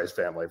Antichrist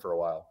family for a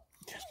while.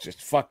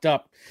 Just fucked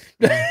up.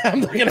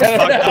 I'm looking at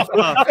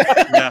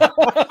it.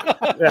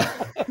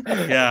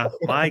 Yeah.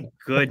 My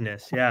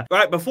goodness. Yeah. All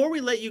right. Before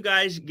we let you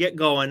guys get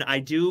going, I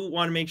do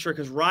want to make sure,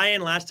 because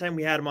Ryan, last time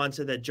we had him on,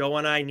 said that Joe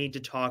and I need to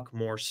talk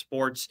more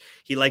sports.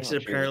 He likes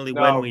it apparently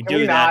when we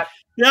do that.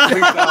 Yeah.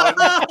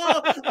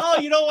 Oh,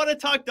 you don't want to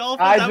talk Dolphins?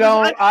 I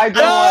don't want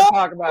to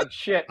talk about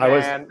shit,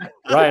 man.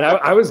 Ryan,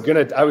 I was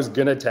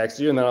gonna text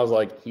you, and then I was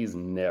like, he's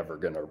never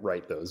gonna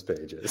write those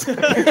pages. The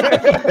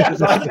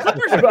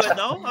Clippers are good,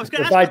 though. I was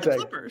gonna ask about the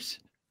Clippers.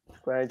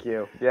 Thank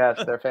you. Yes,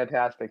 they're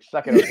fantastic.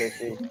 Suck it,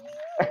 OKC.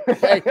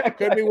 Hey,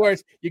 could be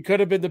worse. You could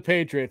have been the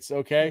Patriots,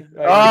 okay?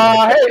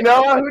 Hey,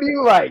 Noah, who do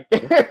you like?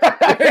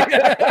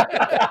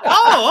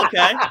 Oh,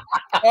 okay.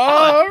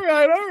 All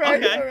right.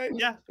 Okay. All right.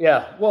 Yeah.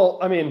 Yeah. Well,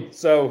 I mean,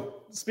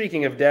 so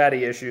speaking of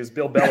daddy issues,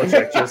 Bill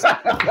Belichick just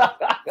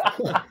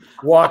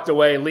walked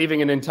away,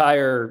 leaving an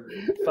entire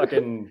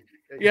fucking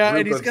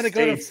and he's gonna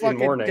go to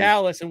fucking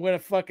Dallas and win a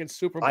fucking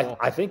Super Bowl.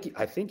 I think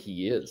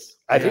he is.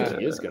 I think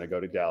he is gonna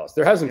go to Dallas.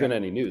 There hasn't been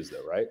any news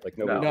though, right? Like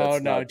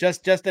no.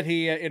 Just that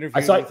he interviewed.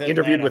 I saw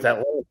interviewed with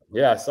Atlanta.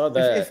 Yeah, I saw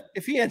that.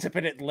 If he ends up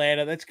in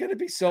Atlanta, that's gonna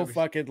be so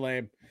fucking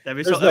lame.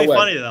 That'd be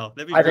funny though.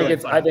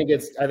 I think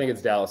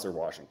it's Dallas or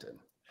Washington.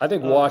 I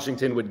think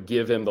Washington would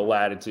give him the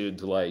latitude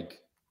to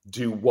like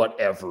do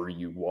whatever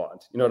you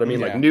want. You know what I mean?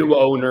 Yeah. Like new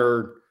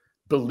owner,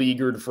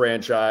 beleaguered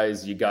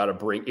franchise.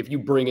 If you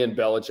bring in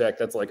Belichick,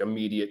 that's like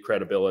immediate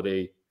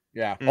credibility.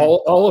 Yeah.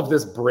 All of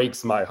this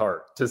breaks my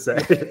heart to say,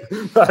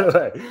 by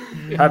the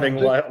way, having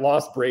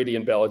lost Brady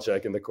and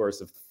Belichick in the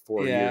course of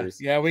 4 years.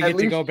 Yeah, we get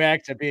to go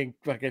back to being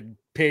fucking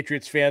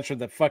Patriots fans from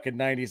the fucking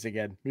 90s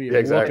again.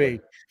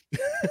 Exactly.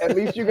 At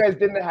least you guys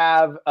didn't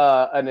have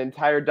an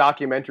entire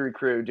documentary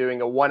crew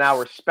doing a 1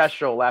 hour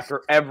special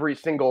after every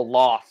single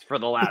loss for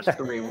the last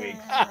 3 weeks.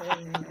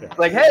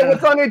 Like, hey,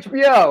 what's on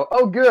HBO?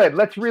 Oh, good.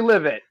 Let's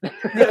relive it.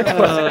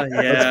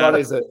 What's funny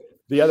is that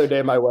the other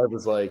day my wife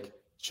was like,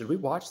 should we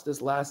watch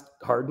this last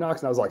Hard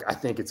Knocks? And I was like, I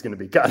think it's going to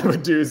be kind of a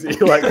doozy.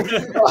 Like,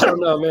 I don't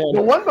know, man.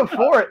 The one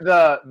before it,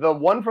 the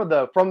one from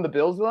the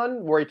Bills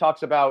one where he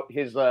talks about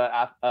his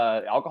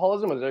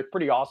alcoholism was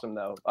pretty awesome,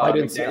 though. I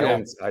didn't see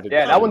it.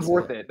 That one's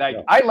worth it. Like,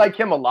 I like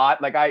him a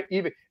lot. Like,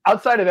 even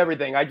outside of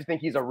everything, I just think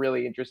he's a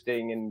really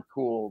interesting and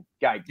cool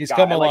guy. He's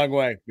come a long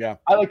way. Yeah,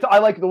 I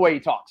like the way he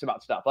talks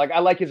about stuff. Like, I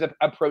like his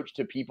approach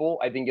to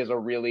people. I think is a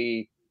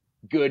really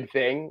good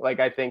thing. Like,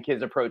 I think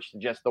his approach to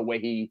just the way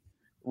he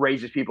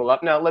raises people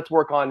up. Now let's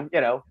work on,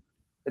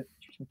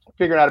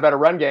 figuring out a better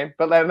run game,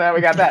 but now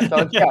we got that. So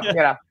let's go,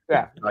 yeah.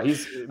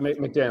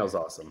 McDaniel's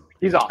awesome.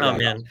 He's awesome. Oh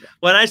man.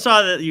 When I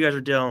saw that you guys were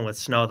dealing with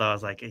snow, though, I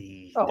was like,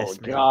 oh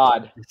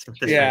God. This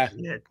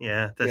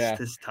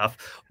is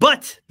tough.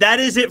 But that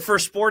is it for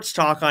Sports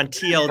Talk on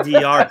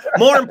TLDR.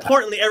 More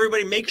importantly,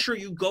 everybody, make sure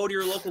you go to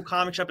your local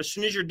comic shop as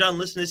soon as you're done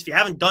listening to this. If you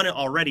haven't done it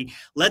already,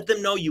 let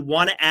them know you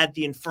want to add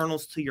the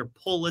Infernals to your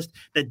pull list.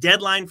 The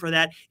deadline for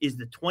that is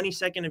the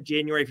 22nd of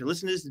January. If you're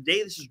listening to this the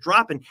day this is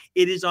dropping,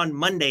 it is on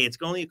Monday. It's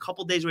only a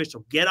couple days away,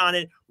 so get on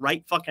it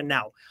right fucking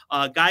now.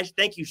 Guys,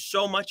 thank you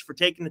so much for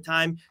taking the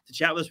time to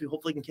chat with us. We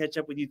hopefully can catch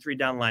up with you three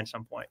down the line at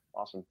some point.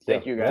 Awesome.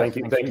 Thank you guys.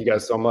 Thank you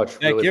guys so much.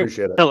 Really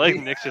appreciate it. Like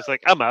Nick's just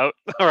like, I'm out.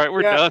 All right,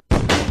 we're done.